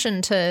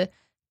passion to,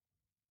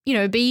 you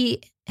know,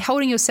 be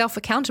holding yourself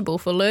accountable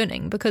for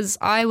learning, because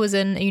I was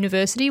in a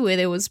university where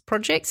there was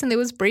projects and there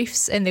was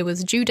briefs and there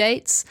was due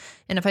dates.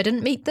 And if I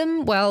didn't meet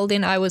them, well,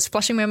 then I was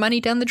flushing my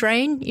money down the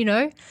drain, you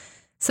know.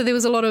 So there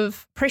was a lot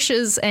of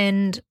pressures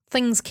and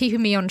things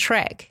keeping me on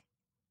track.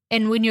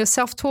 And when you're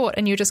self-taught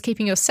and you're just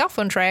keeping yourself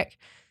on track,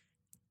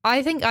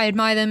 I think I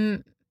admire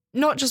them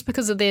not just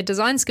because of their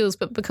design skills,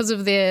 but because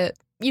of their,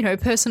 you know,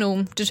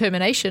 personal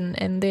determination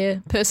and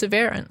their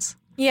perseverance.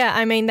 Yeah,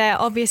 I mean,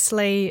 they're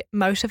obviously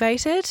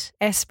motivated,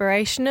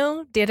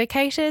 aspirational,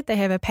 dedicated, they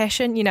have a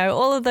passion, you know,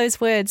 all of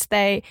those words.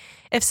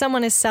 If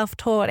someone is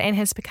self-taught and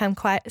has become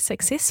quite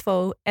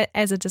successful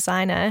as a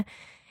designer,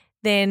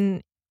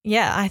 then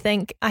yeah, I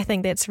think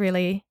that's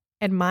really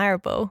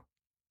admirable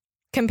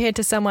compared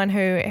to someone who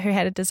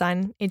had a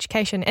design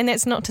education. And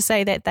that's not to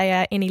say that they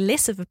are any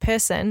less of a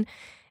person.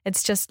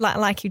 It's just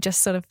like you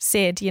just sort of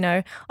said, you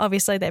know,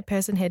 obviously that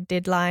person had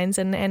deadlines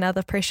and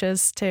other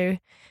pressures to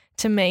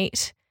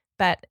meet.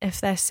 But if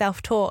they're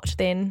self-taught,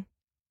 then,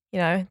 you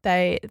know,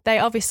 they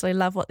obviously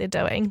love what they're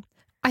doing.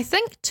 I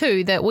think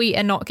too that we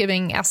are not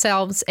giving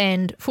ourselves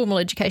and formal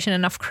education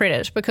enough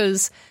credit,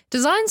 because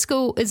design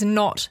school is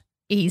not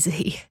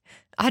easy.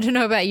 I don't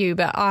know about you,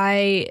 but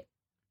I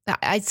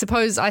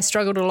suppose I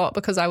struggled a lot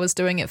because I was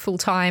doing it full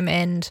time,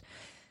 and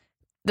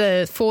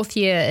the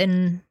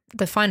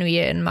final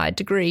year in my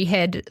degree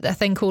had a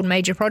thing called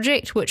major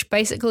project, which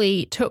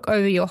basically took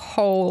over your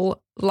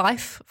whole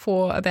life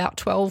for about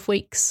 12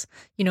 weeks,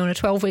 in a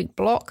 12-week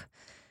block.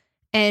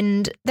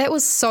 And that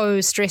was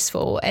so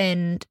stressful.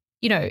 And,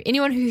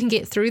 anyone who can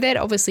get through that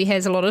obviously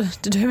has a lot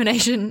of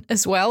determination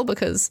as well,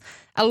 because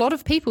a lot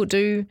of people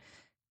do,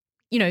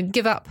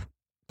 give up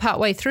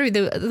partway through.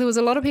 There was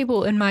a lot of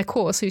people in my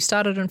course who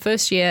started in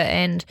first year,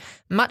 and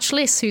much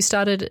less who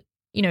started,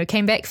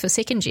 came back for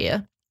second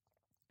year.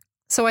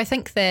 So I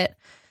think that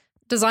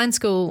design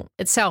school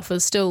itself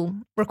still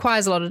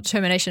requires a lot of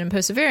determination and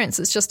perseverance.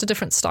 It's just a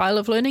different style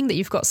of learning, that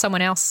you've got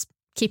someone else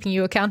keeping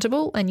you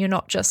accountable and you're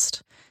not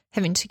just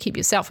having to keep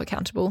yourself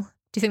accountable.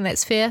 Do you think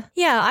that's fair?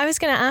 Yeah, I was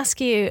going to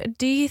ask you,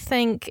 do you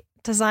think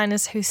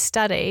designers who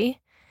study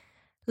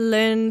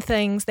learn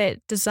things that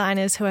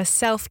designers who are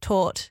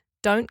self-taught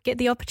don't get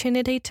the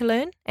opportunity to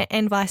learn,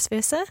 and vice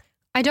versa?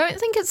 I don't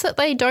think it's that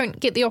they don't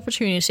get the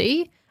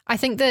opportunity. I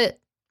think that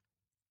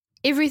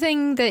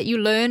everything that you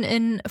learn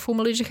in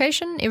formal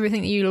education,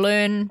 everything that you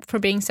learn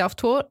from being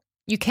self-taught,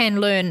 you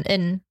can learn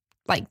in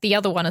the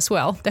other one as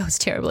well. That was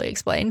terribly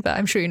explained, but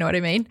I'm sure you know what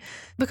I mean.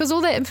 Because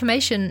all that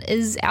information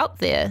is out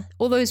there.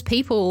 All those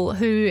people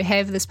who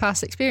have this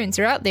past experience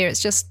are out there.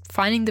 It's just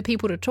finding the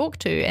people to talk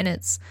to, and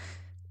it's,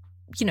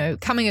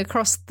 coming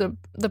across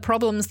the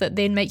problems that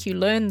then make you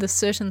learn this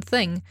certain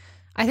thing.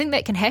 I think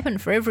that can happen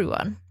for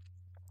everyone,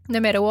 no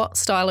matter what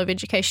style of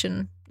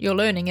education you're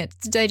learning.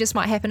 They just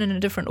might happen in a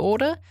different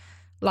order.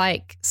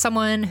 Like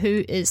someone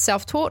who is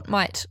self-taught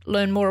might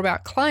learn more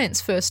about clients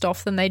first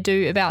off than they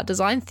do about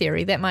design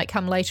theory. That might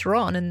come later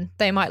on, and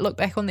they might look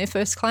back on their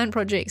first client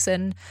projects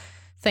and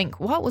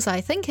think, what was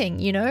I thinking,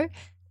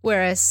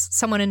 Whereas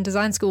someone in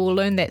design school will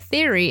learn that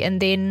theory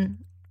and then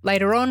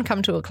later on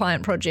come to a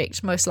client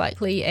project most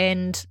likely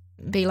and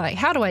be like,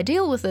 how do I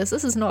deal with this?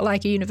 This is not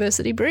like a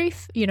university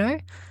brief,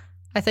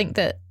 I think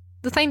that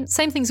the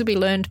same things will be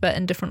learned, but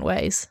in different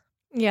ways.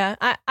 Yeah,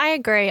 I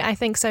agree. I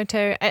think so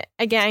too.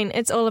 Again,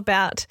 it's all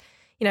about,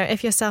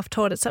 if you're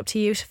self-taught, it's up to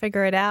you to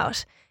figure it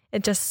out.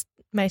 It just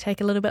may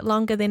take a little bit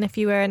longer than if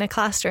you were in a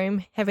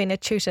classroom having a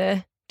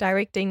tutor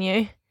directing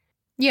you.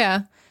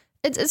 Yeah,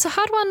 it's a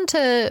hard one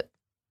to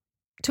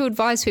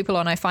advise people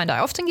on, I find. I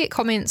often get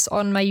comments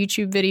on my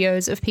YouTube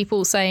videos of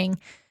people saying,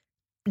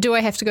 do I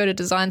have to go to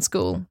design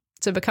school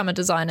to become a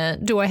designer?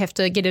 Do I have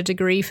to get a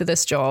degree for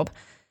this job?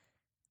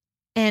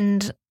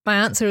 And my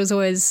answer is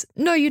always,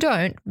 no, you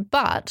don't,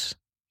 but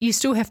you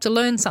still have to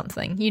learn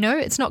something,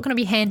 It's not going to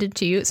be handed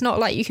to you. It's not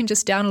like you can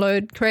just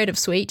download Creative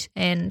Suite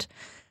and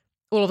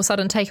all of a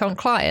sudden take on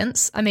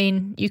clients. I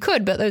mean, you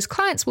could, but those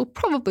clients will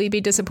probably be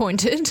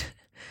disappointed.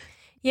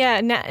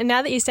 Yeah,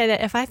 now that you say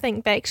that, if I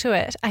think back to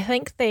it, I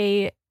think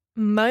the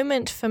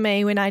moment for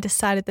me when I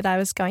decided that I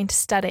was going to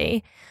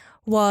study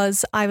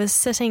was I was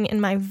sitting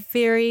in my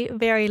very,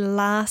 very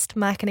last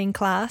marketing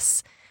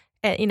class.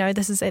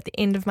 This is at the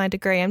end of my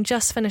degree. I'm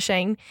just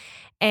finishing.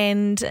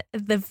 And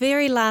the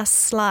very last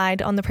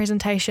slide on the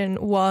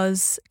presentation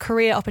was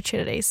career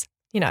opportunities.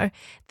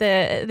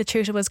 The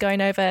tutor was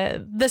going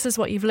over, this is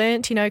what you've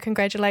learnt,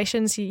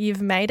 congratulations,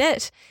 you've made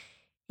it.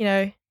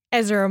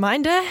 As a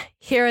reminder,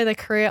 here are the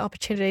career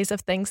opportunities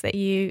of things that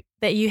you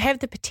have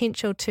the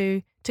potential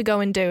to go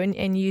and do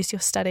and use your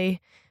study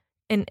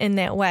in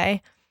that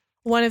way.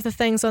 One of the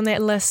things on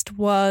that list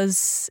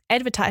was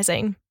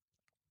advertising.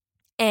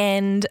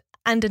 And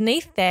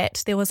underneath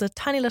that, there was a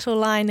tiny little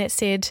line that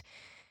said,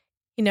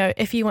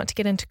 if you want to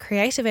get into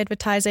creative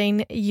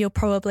advertising, you'll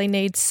probably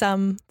need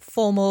some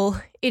formal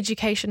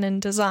education in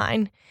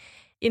design.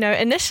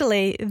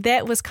 Initially,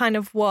 that was kind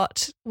of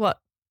what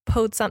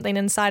pulled something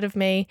inside of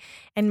me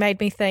and made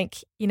me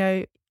think,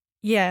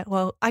 yeah,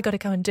 well, I got to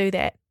go and do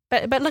that.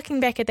 But looking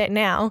back at that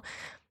now,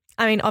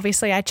 I mean,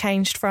 obviously I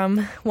changed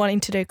from wanting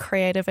to do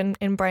creative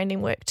and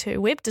branding work to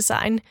web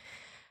design.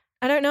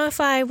 I don't know if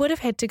I would have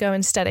had to go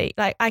and study.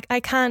 I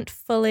can't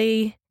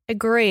fully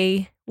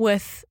agree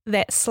with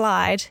that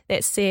slide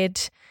that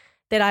said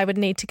that I would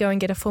need to go and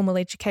get a formal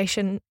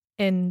education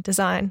in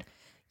design.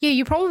 Yeah,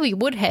 you probably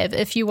would have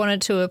if you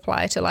wanted to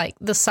apply to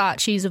the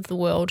Saatchis of the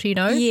world,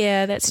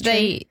 Yeah, that's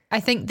true. I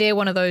think they're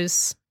one of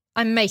those,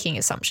 I'm making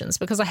assumptions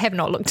because I have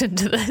not looked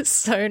into this,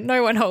 so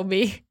no one hold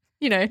me,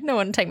 no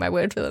one take my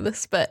word for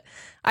this, but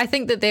I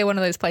think that they're one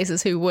of those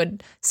places who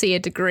would see a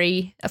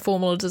degree, a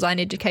formal design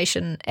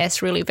education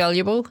as really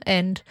valuable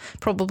and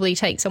probably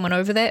take someone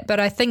over that. But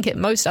I think at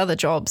most other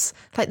jobs,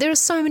 there are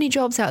so many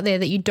jobs out there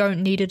that you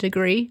don't need a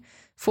degree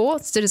for.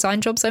 It's the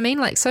design jobs, I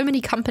mean, so many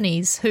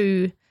companies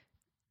who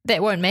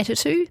that won't matter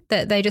to,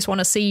 that they just want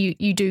to see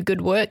you do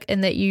good work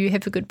and that you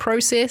have a good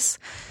process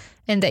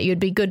and that you'd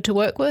be good to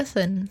work with.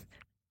 And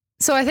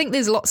so I think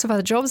there's lots of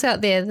other jobs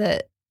out there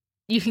that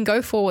you can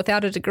go for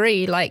without a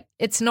degree.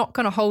 It's not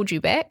going to hold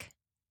you back.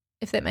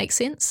 if that makes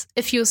sense.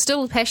 If you're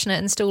still passionate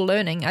and still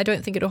learning, I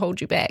don't think it'll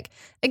hold you back.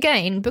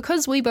 Again,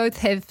 because we both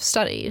have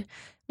studied,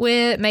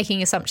 we're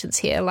making assumptions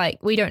here.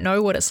 Like, we don't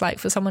know what it's like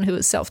for someone who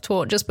is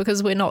self-taught just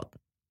because we're not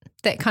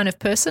that kind of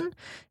person.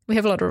 We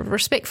have a lot of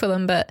respect for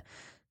them, but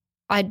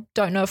I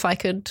don't know if I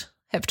could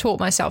have taught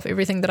myself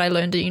everything that I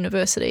learned at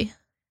university.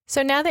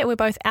 So now that we're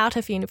both out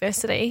of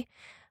university,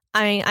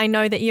 I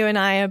know that you and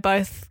I are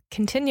both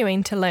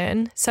continuing to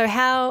learn. So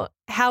how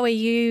are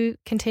you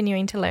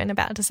continuing to learn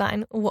about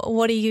design?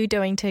 What are you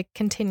doing to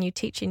continue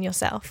teaching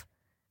yourself?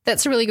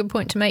 That's a really good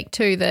point to make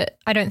too, that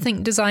I don't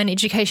think design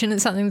education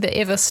is something that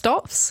ever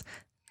stops.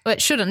 Well,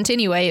 it shouldn't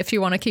anyway if you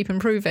want to keep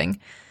improving.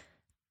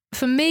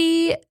 For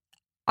me,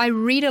 I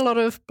read a lot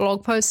of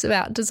blog posts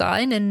about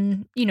design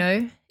and,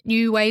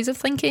 new ways of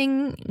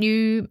thinking,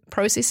 new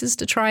processes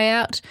to try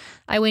out.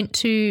 I went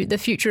to the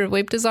Future of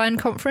Web Design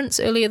conference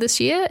earlier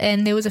this year,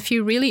 and there was a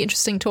few really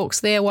interesting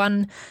talks there.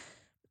 One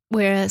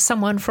where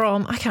someone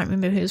from, I can't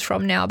remember who he was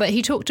from now, but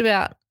he talked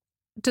about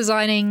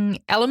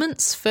designing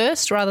elements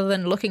first rather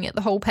than looking at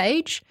the whole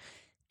page.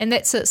 And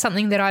that's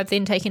something that I've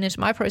then taken into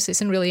my process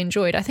and really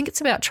enjoyed. I think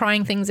it's about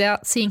trying things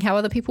out, seeing how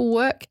other people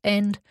work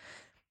and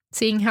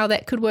seeing how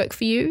that could work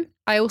for you.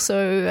 I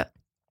also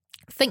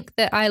think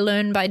that I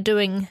learn by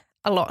doing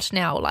a lot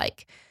now.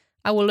 Like,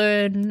 I will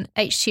learn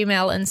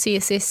HTML and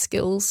CSS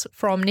skills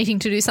from needing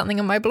to do something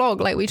on my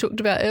blog, like we talked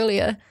about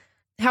earlier.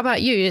 How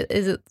about you?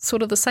 Is it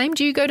sort of the same?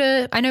 Do you go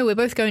to, I know we're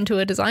both going to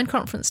a design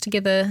conference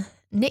together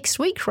next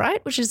week,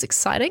 right? Which is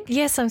exciting.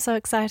 Yes, I'm so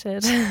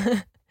excited.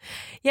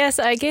 Yes,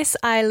 I guess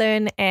I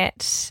learn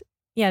at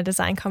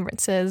design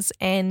conferences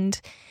and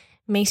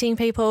meeting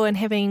people and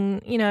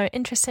having,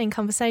 interesting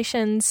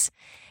conversations.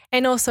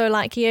 And also,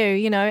 like you,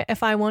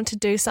 if I want to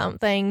do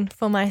something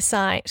for my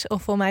site or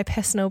for my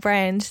personal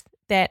brand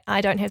that I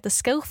don't have the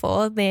skill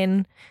for,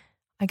 then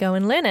I go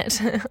and learn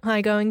it.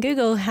 I go and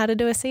Google how to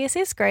do a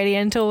CSS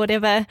gradient or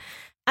whatever.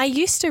 I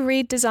used to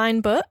read design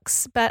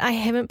books, but I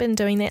haven't been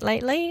doing that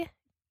lately.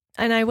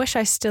 And I wish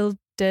I still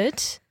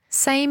did.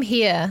 Same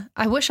here.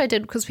 I wish I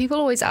did, because people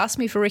always ask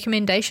me for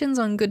recommendations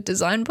on good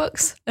design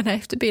books. And I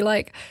have to be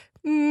like,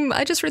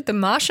 I just read The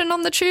Martian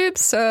on the tube,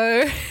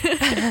 so...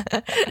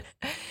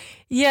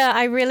 Yeah,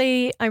 I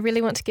really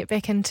want to get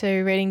back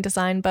into reading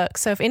design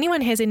books. So if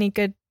anyone has any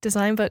good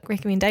design book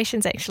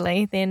recommendations,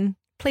 actually, then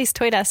please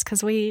tweet us,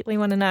 because we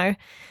want to know.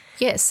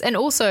 Yes, and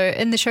also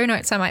in the show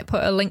notes, I might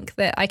put a link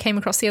that I came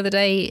across the other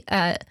day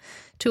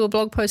to a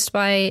blog post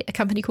by a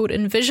company called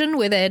Envision,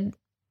 where they'd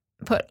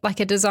put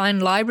like a design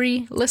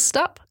library list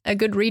up, a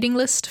good reading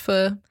list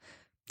for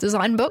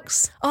design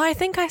books. Oh, I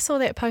think I saw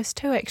that post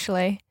too,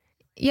 actually.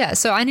 Yeah,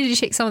 so I need to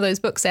check some of those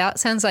books out.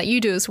 Sounds like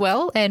you do as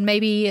well, and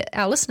maybe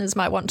our listeners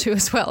might want to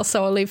as well.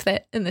 So I'll leave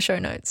that in the show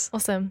notes.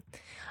 Awesome.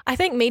 I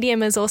think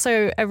Medium is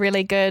also a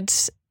really good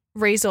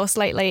resource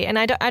lately, and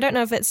I don't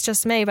know if it's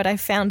just me, but I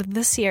found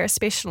this year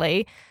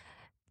especially,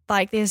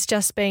 like, there's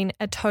just been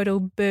a total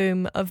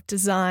boom of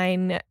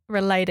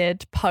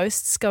design-related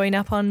posts going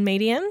up on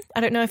Medium.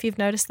 I don't know if you've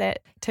noticed that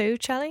too,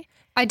 Charlie?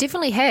 I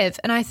definitely have,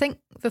 and I think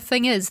the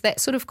thing is that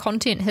sort of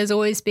content has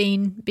always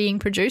been being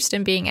produced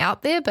and being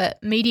out there,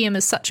 but Medium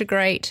is such a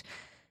great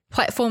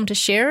platform to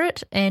share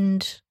it,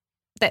 and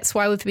that's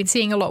why we've been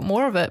seeing a lot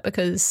more of it,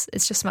 because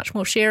it's just much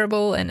more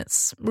shareable and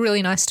it's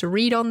really nice to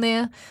read on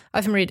there.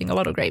 I've been reading a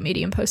lot of great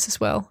Medium posts as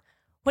well.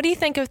 What do you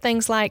think of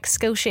things like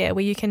Skillshare,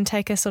 where you can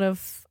take a sort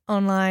of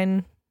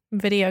online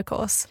video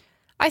course?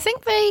 I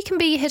think they can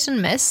be hit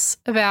and miss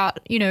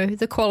about,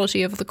 the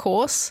quality of the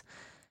course.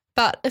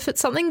 But if it's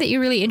something that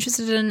you're really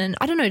interested in, and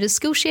I don't know, does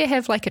Skillshare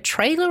have like a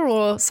trailer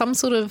or some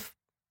sort of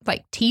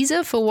like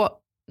teaser for what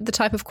the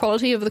type of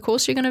quality of the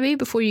course you're going to be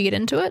before you get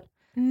into it?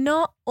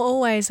 Not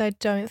always, I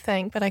don't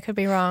think, but I could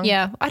be wrong.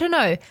 Yeah, I don't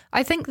know.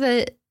 I think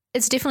that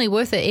it's definitely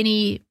worth it.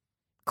 Any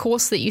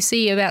course that you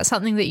see about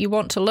something that you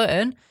want to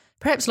learn,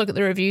 perhaps look at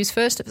the reviews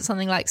first if it's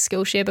something like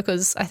Skillshare,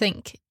 because I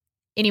think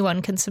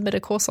anyone can submit a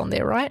course on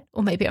there, right?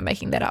 Or maybe I'm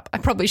making that up. I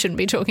probably shouldn't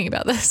be talking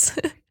about this.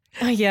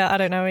 Oh, yeah, I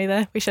don't know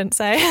either. We shouldn't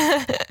say.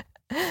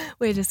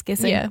 We're just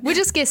guessing. Yeah, we're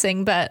just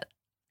guessing, but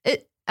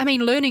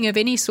learning of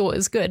any sort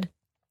is good.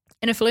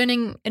 And if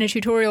learning in a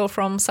tutorial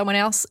from someone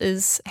else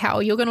is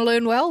how you're going to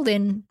learn well,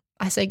 then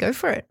I say go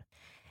for it.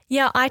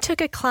 Yeah, I took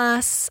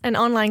an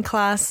online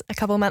class a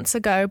couple months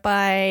ago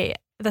by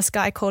this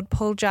guy called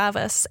Paul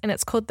Jarvis, and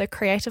it's called the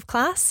Creative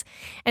Class.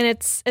 And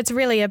it's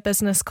really a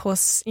business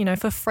course,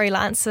 for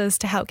freelancers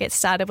to help get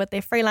started with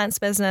their freelance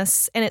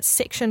business. And it's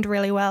sectioned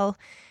really well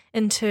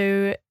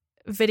into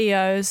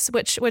videos,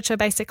 which are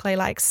basically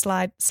like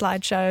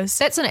slideshows.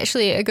 That's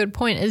actually a good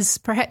point, is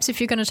perhaps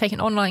if you're going to take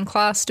an online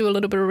class, do a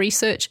little bit of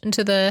research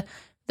into the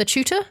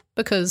tutor,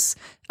 because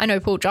I know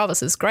Paul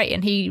Jarvis is great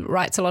and he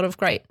writes a lot of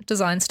great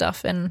design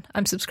stuff, and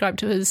I'm subscribed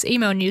to his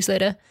email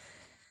newsletter.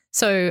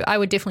 So I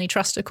would definitely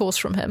trust a course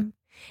from him.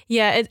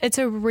 Yeah, it's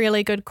a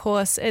really good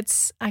course.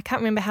 I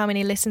can't remember how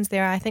many lessons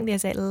there are. I think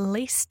there's at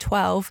least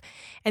 12,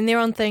 and they're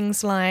on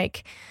things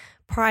like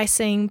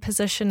pricing,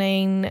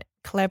 positioning,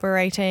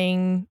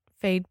 collaborating,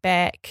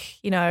 feedback,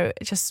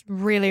 just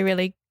really,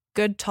 really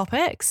good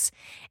topics.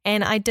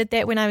 And I did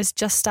that when I was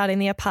just starting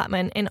the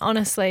apartment. And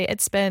honestly,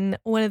 it's been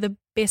one of the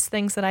best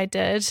things that I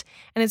did.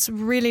 And it's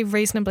really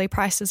reasonably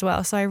priced as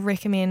well. So I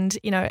recommend,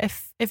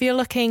 if you're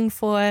looking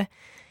for,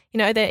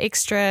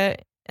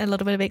 a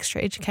little bit of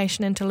extra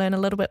education and to learn a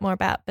little bit more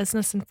about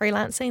business and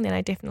freelancing, then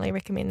I definitely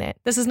recommend that.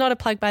 This is not a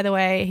plug, by the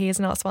way. He is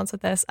not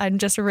sponsored this. I'm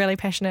just really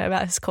passionate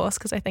about his course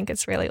because I think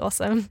it's really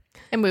awesome.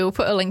 And we will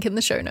put a link in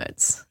the show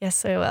notes.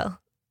 Yes, we will.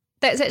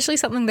 That's actually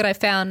something that I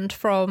found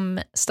from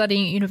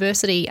studying at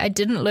university. I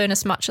didn't learn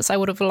as much as I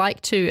would have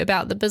liked to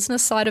about the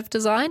business side of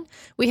design.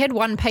 We had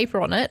one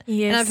paper on it,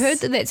 yes. And I've heard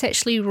that that's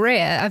actually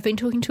rare. I've been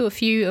talking to a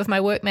few of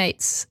my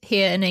workmates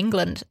here in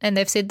England, and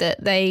they've said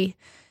that they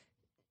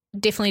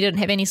definitely didn't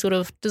have any sort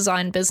of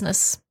design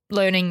business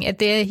learning at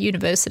their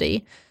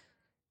university.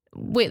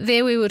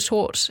 There we were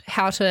taught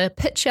how to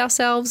pitch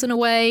ourselves in a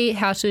way,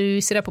 how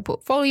to set up a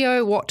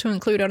portfolio, what to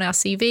include on our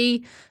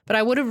CV. But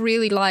I would have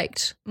really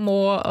liked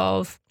more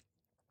of,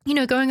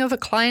 going over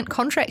client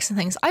contracts and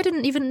things. I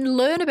didn't even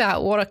learn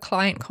about what a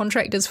client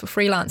contract is for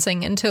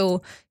freelancing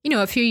until,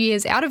 a few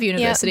years out of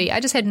university. Yeah. I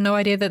just had no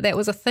idea that that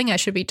was a thing I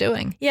should be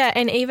doing. Yeah,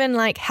 and even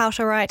like how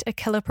to write a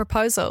killer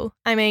proposal.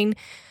 I mean,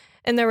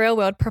 in the real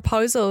world,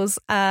 proposals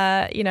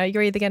are,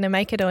 you're either going to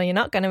make it or you're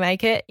not going to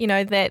make it.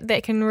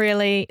 That can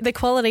really, the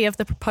quality of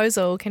the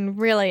proposal can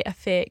really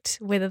affect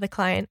whether the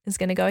client is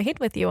going to go ahead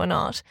with you or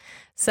not.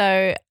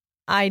 So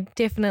I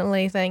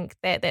definitely think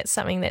that that's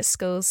something that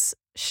schools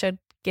should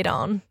get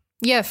on.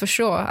 Yeah, for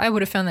sure. I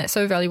would have found that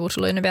so valuable to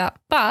learn about.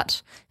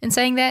 But in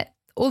saying that,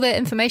 all that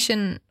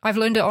information, I've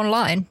learned it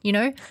online,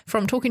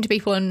 from talking to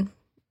people in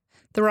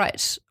the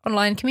right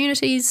online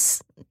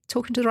communities,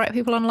 talking to the right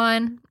people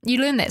online. You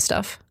learn that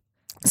stuff.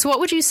 So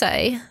what would you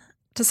say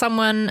to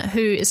someone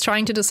who is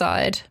trying to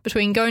decide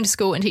between going to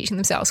school and teaching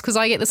themselves? Because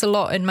I get this a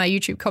lot in my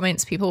YouTube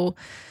comments, people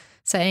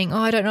saying,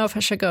 I don't know if I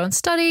should go and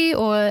study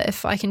or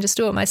if I can just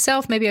do it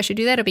myself. Maybe I should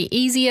do that. It'll be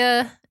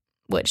easier,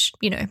 which,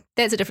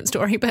 that's a different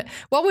story. But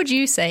what would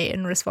you say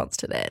in response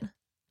to that?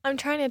 I'm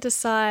trying to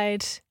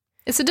decide.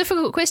 It's a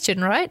difficult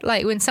question, right?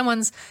 Like when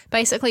someone's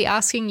basically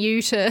asking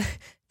you to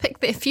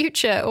pick their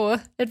future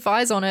or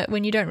advise on it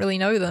when you don't really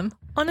know them.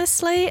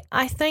 Honestly,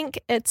 I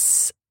think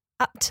it's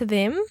up to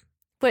them,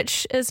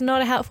 which is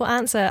not a helpful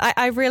answer.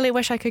 I really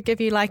wish I could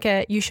give you like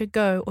a you should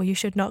go or you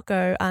should not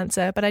go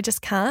answer, but I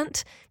just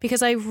can't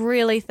because I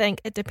really think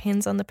it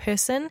depends on the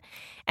person.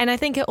 And I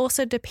think it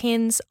also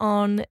depends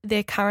on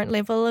their current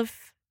level of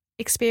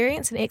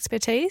experience and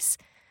expertise.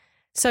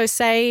 So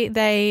say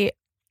they're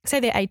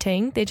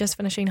 18, they're just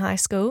finishing high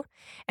school,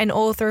 and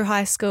all through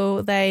high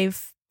school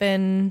they've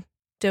been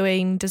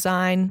doing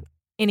design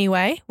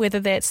anyway, whether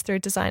that's through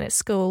design at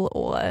school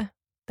or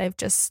they've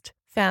just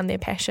found their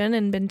passion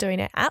and been doing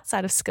it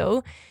outside of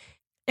school.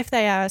 If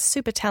they are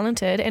super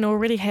talented and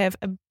already have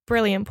a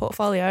brilliant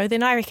portfolio,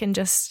 then I reckon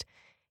just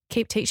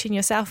keep teaching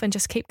yourself and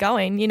just keep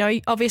going.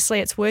 Obviously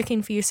it's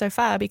working for you so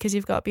far because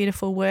you've got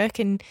beautiful work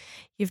and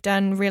you've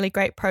done really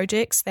great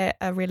projects that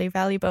are really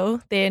valuable.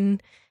 Then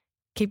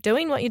keep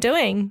doing what you're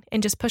doing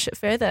and just push it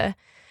further.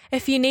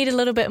 If you need a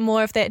little bit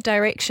more of that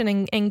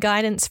direction and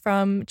guidance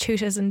from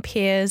tutors and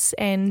peers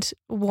and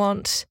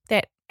want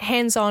that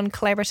hands-on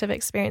collaborative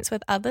experience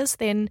with others,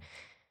 then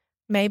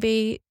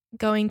maybe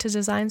going to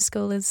design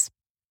school is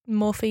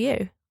more for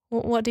you.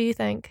 What do you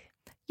think?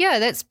 Yeah,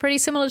 that's pretty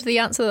similar to the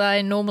answer that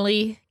I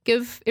normally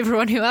give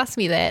everyone who asks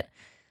me that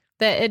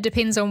it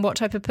depends on what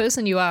type of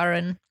person you are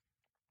and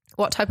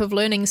what type of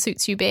learning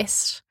suits you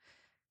best,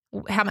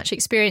 how much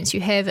experience you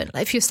have. And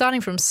if you're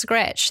starting from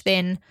scratch,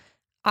 then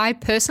I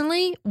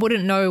personally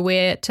wouldn't know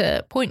where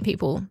to point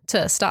people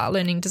to start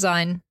learning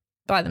design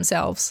by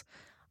themselves.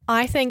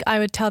 I think I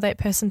would tell that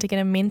person to get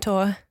a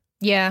mentor.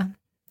 Yeah,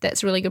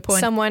 that's a really good point.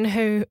 Someone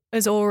who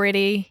is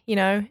already,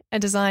 a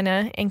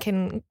designer and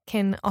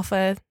can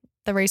offer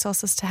the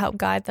resources to help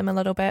guide them a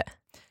little bit.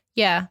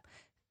 Yeah.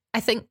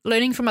 I think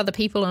learning from other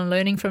people and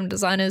learning from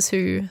designers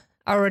who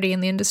are already in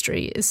the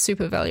industry is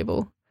super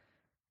valuable.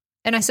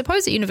 And I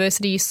suppose at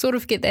university you sort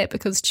of get that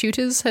because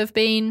tutors have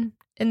been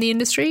in the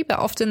industry, but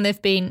often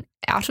they've been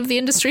out of the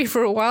industry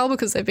for a while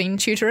because they've been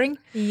tutoring.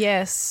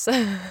 Yes.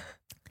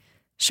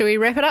 Should we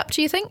wrap it up,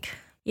 do you think?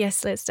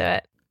 Yes, let's do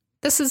it.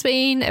 This has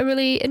been a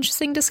really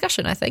interesting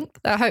discussion, I think.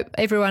 I hope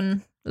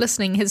everyone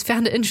listening has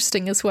found it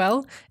interesting as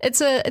well.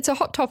 It's a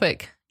hot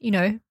topic,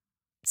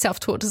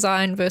 self-taught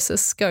design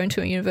versus going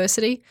to a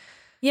university.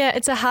 Yeah,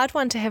 it's a hard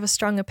one to have a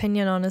strong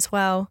opinion on as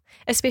well,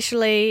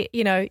 especially,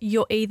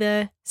 you're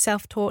either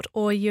self-taught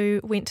or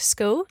you went to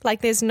school. Like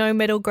there's no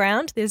middle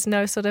ground. There's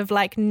no sort of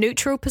like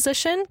neutral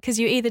position because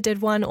you either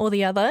did one or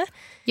the other.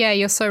 Yeah,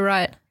 you're so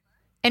right.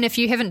 And if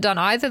you haven't done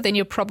either, then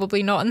you're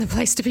probably not in the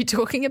place to be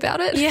talking about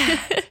it. Yeah,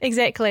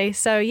 exactly.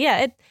 So yeah,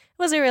 it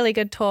was a really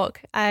good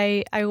talk.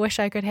 I wish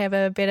I could have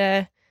a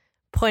better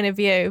point of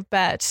view,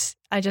 but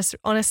I just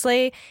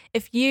honestly,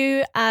 if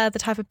you are the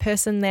type of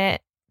person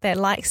that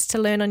likes to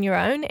learn on your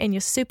own and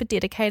you're super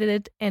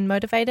dedicated and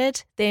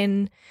motivated,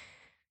 then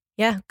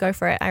yeah, go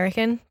for it, I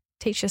reckon.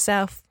 Teach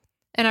yourself.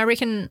 And I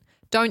reckon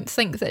don't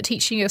think that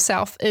teaching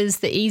yourself is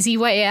the easy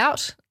way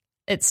out.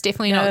 It's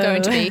definitely not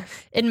going to be.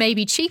 It may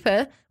be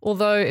cheaper,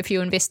 although if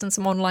you invest in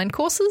some online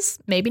courses,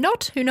 maybe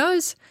not. Who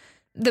knows?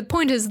 The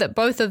point is that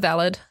both are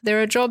valid.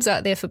 There are jobs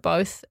out there for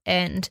both.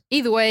 And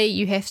either way,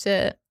 you have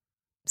to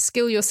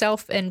skill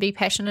yourself and be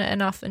passionate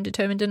enough and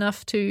determined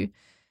enough to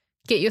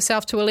get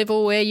yourself to a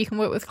level where you can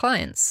work with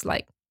clients.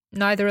 Like,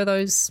 neither of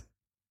those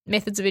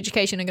methods of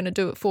education are going to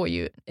do it for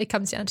you. It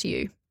comes down to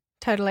you.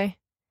 Totally.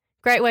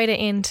 Great way to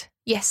end.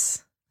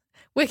 Yes.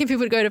 Where can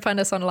people go to find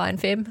us online,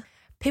 Fem?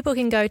 People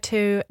can go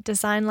to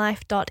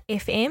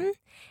designlife.fm,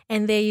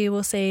 and there you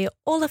will see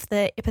all of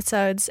the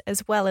episodes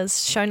as well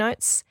as show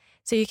notes.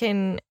 So you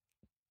can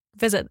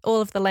visit all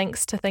of the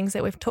links to things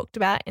that we've talked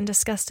about and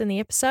discussed in the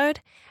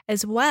episode,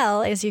 as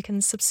well as you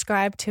can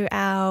subscribe to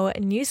our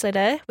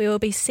newsletter. We will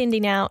be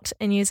sending out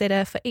a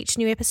newsletter for each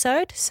new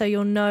episode, so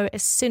you'll know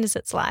as soon as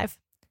it's live.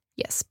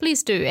 Yes,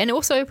 please do. And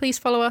also please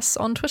follow us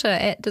on Twitter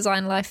at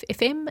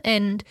DesignLifeFM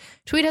and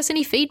tweet us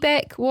any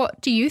feedback.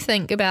 What do you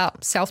think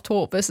about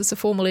self-taught versus a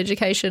formal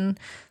education?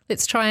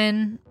 Let's try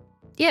and,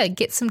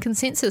 get some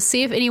consensus.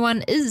 See if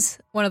anyone is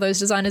one of those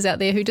designers out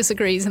there who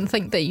disagrees and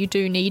think that you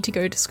do need to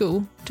go to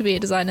school to be a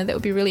designer. That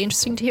would be really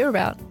interesting to hear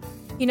about.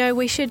 You know,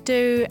 we should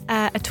do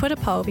a Twitter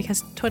poll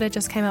because Twitter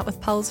just came up with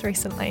polls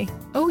recently.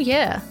 Oh,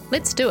 yeah.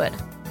 Let's do it.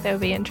 That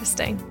would be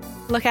interesting.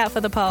 Look out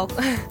for the poll.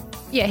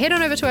 Yeah, head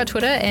on over to our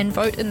Twitter and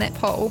vote in that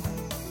poll.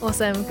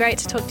 Awesome. Great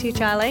to talk to you,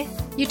 Charlie.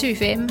 You too,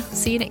 Fem.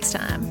 See you next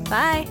time.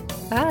 Bye.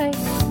 Bye.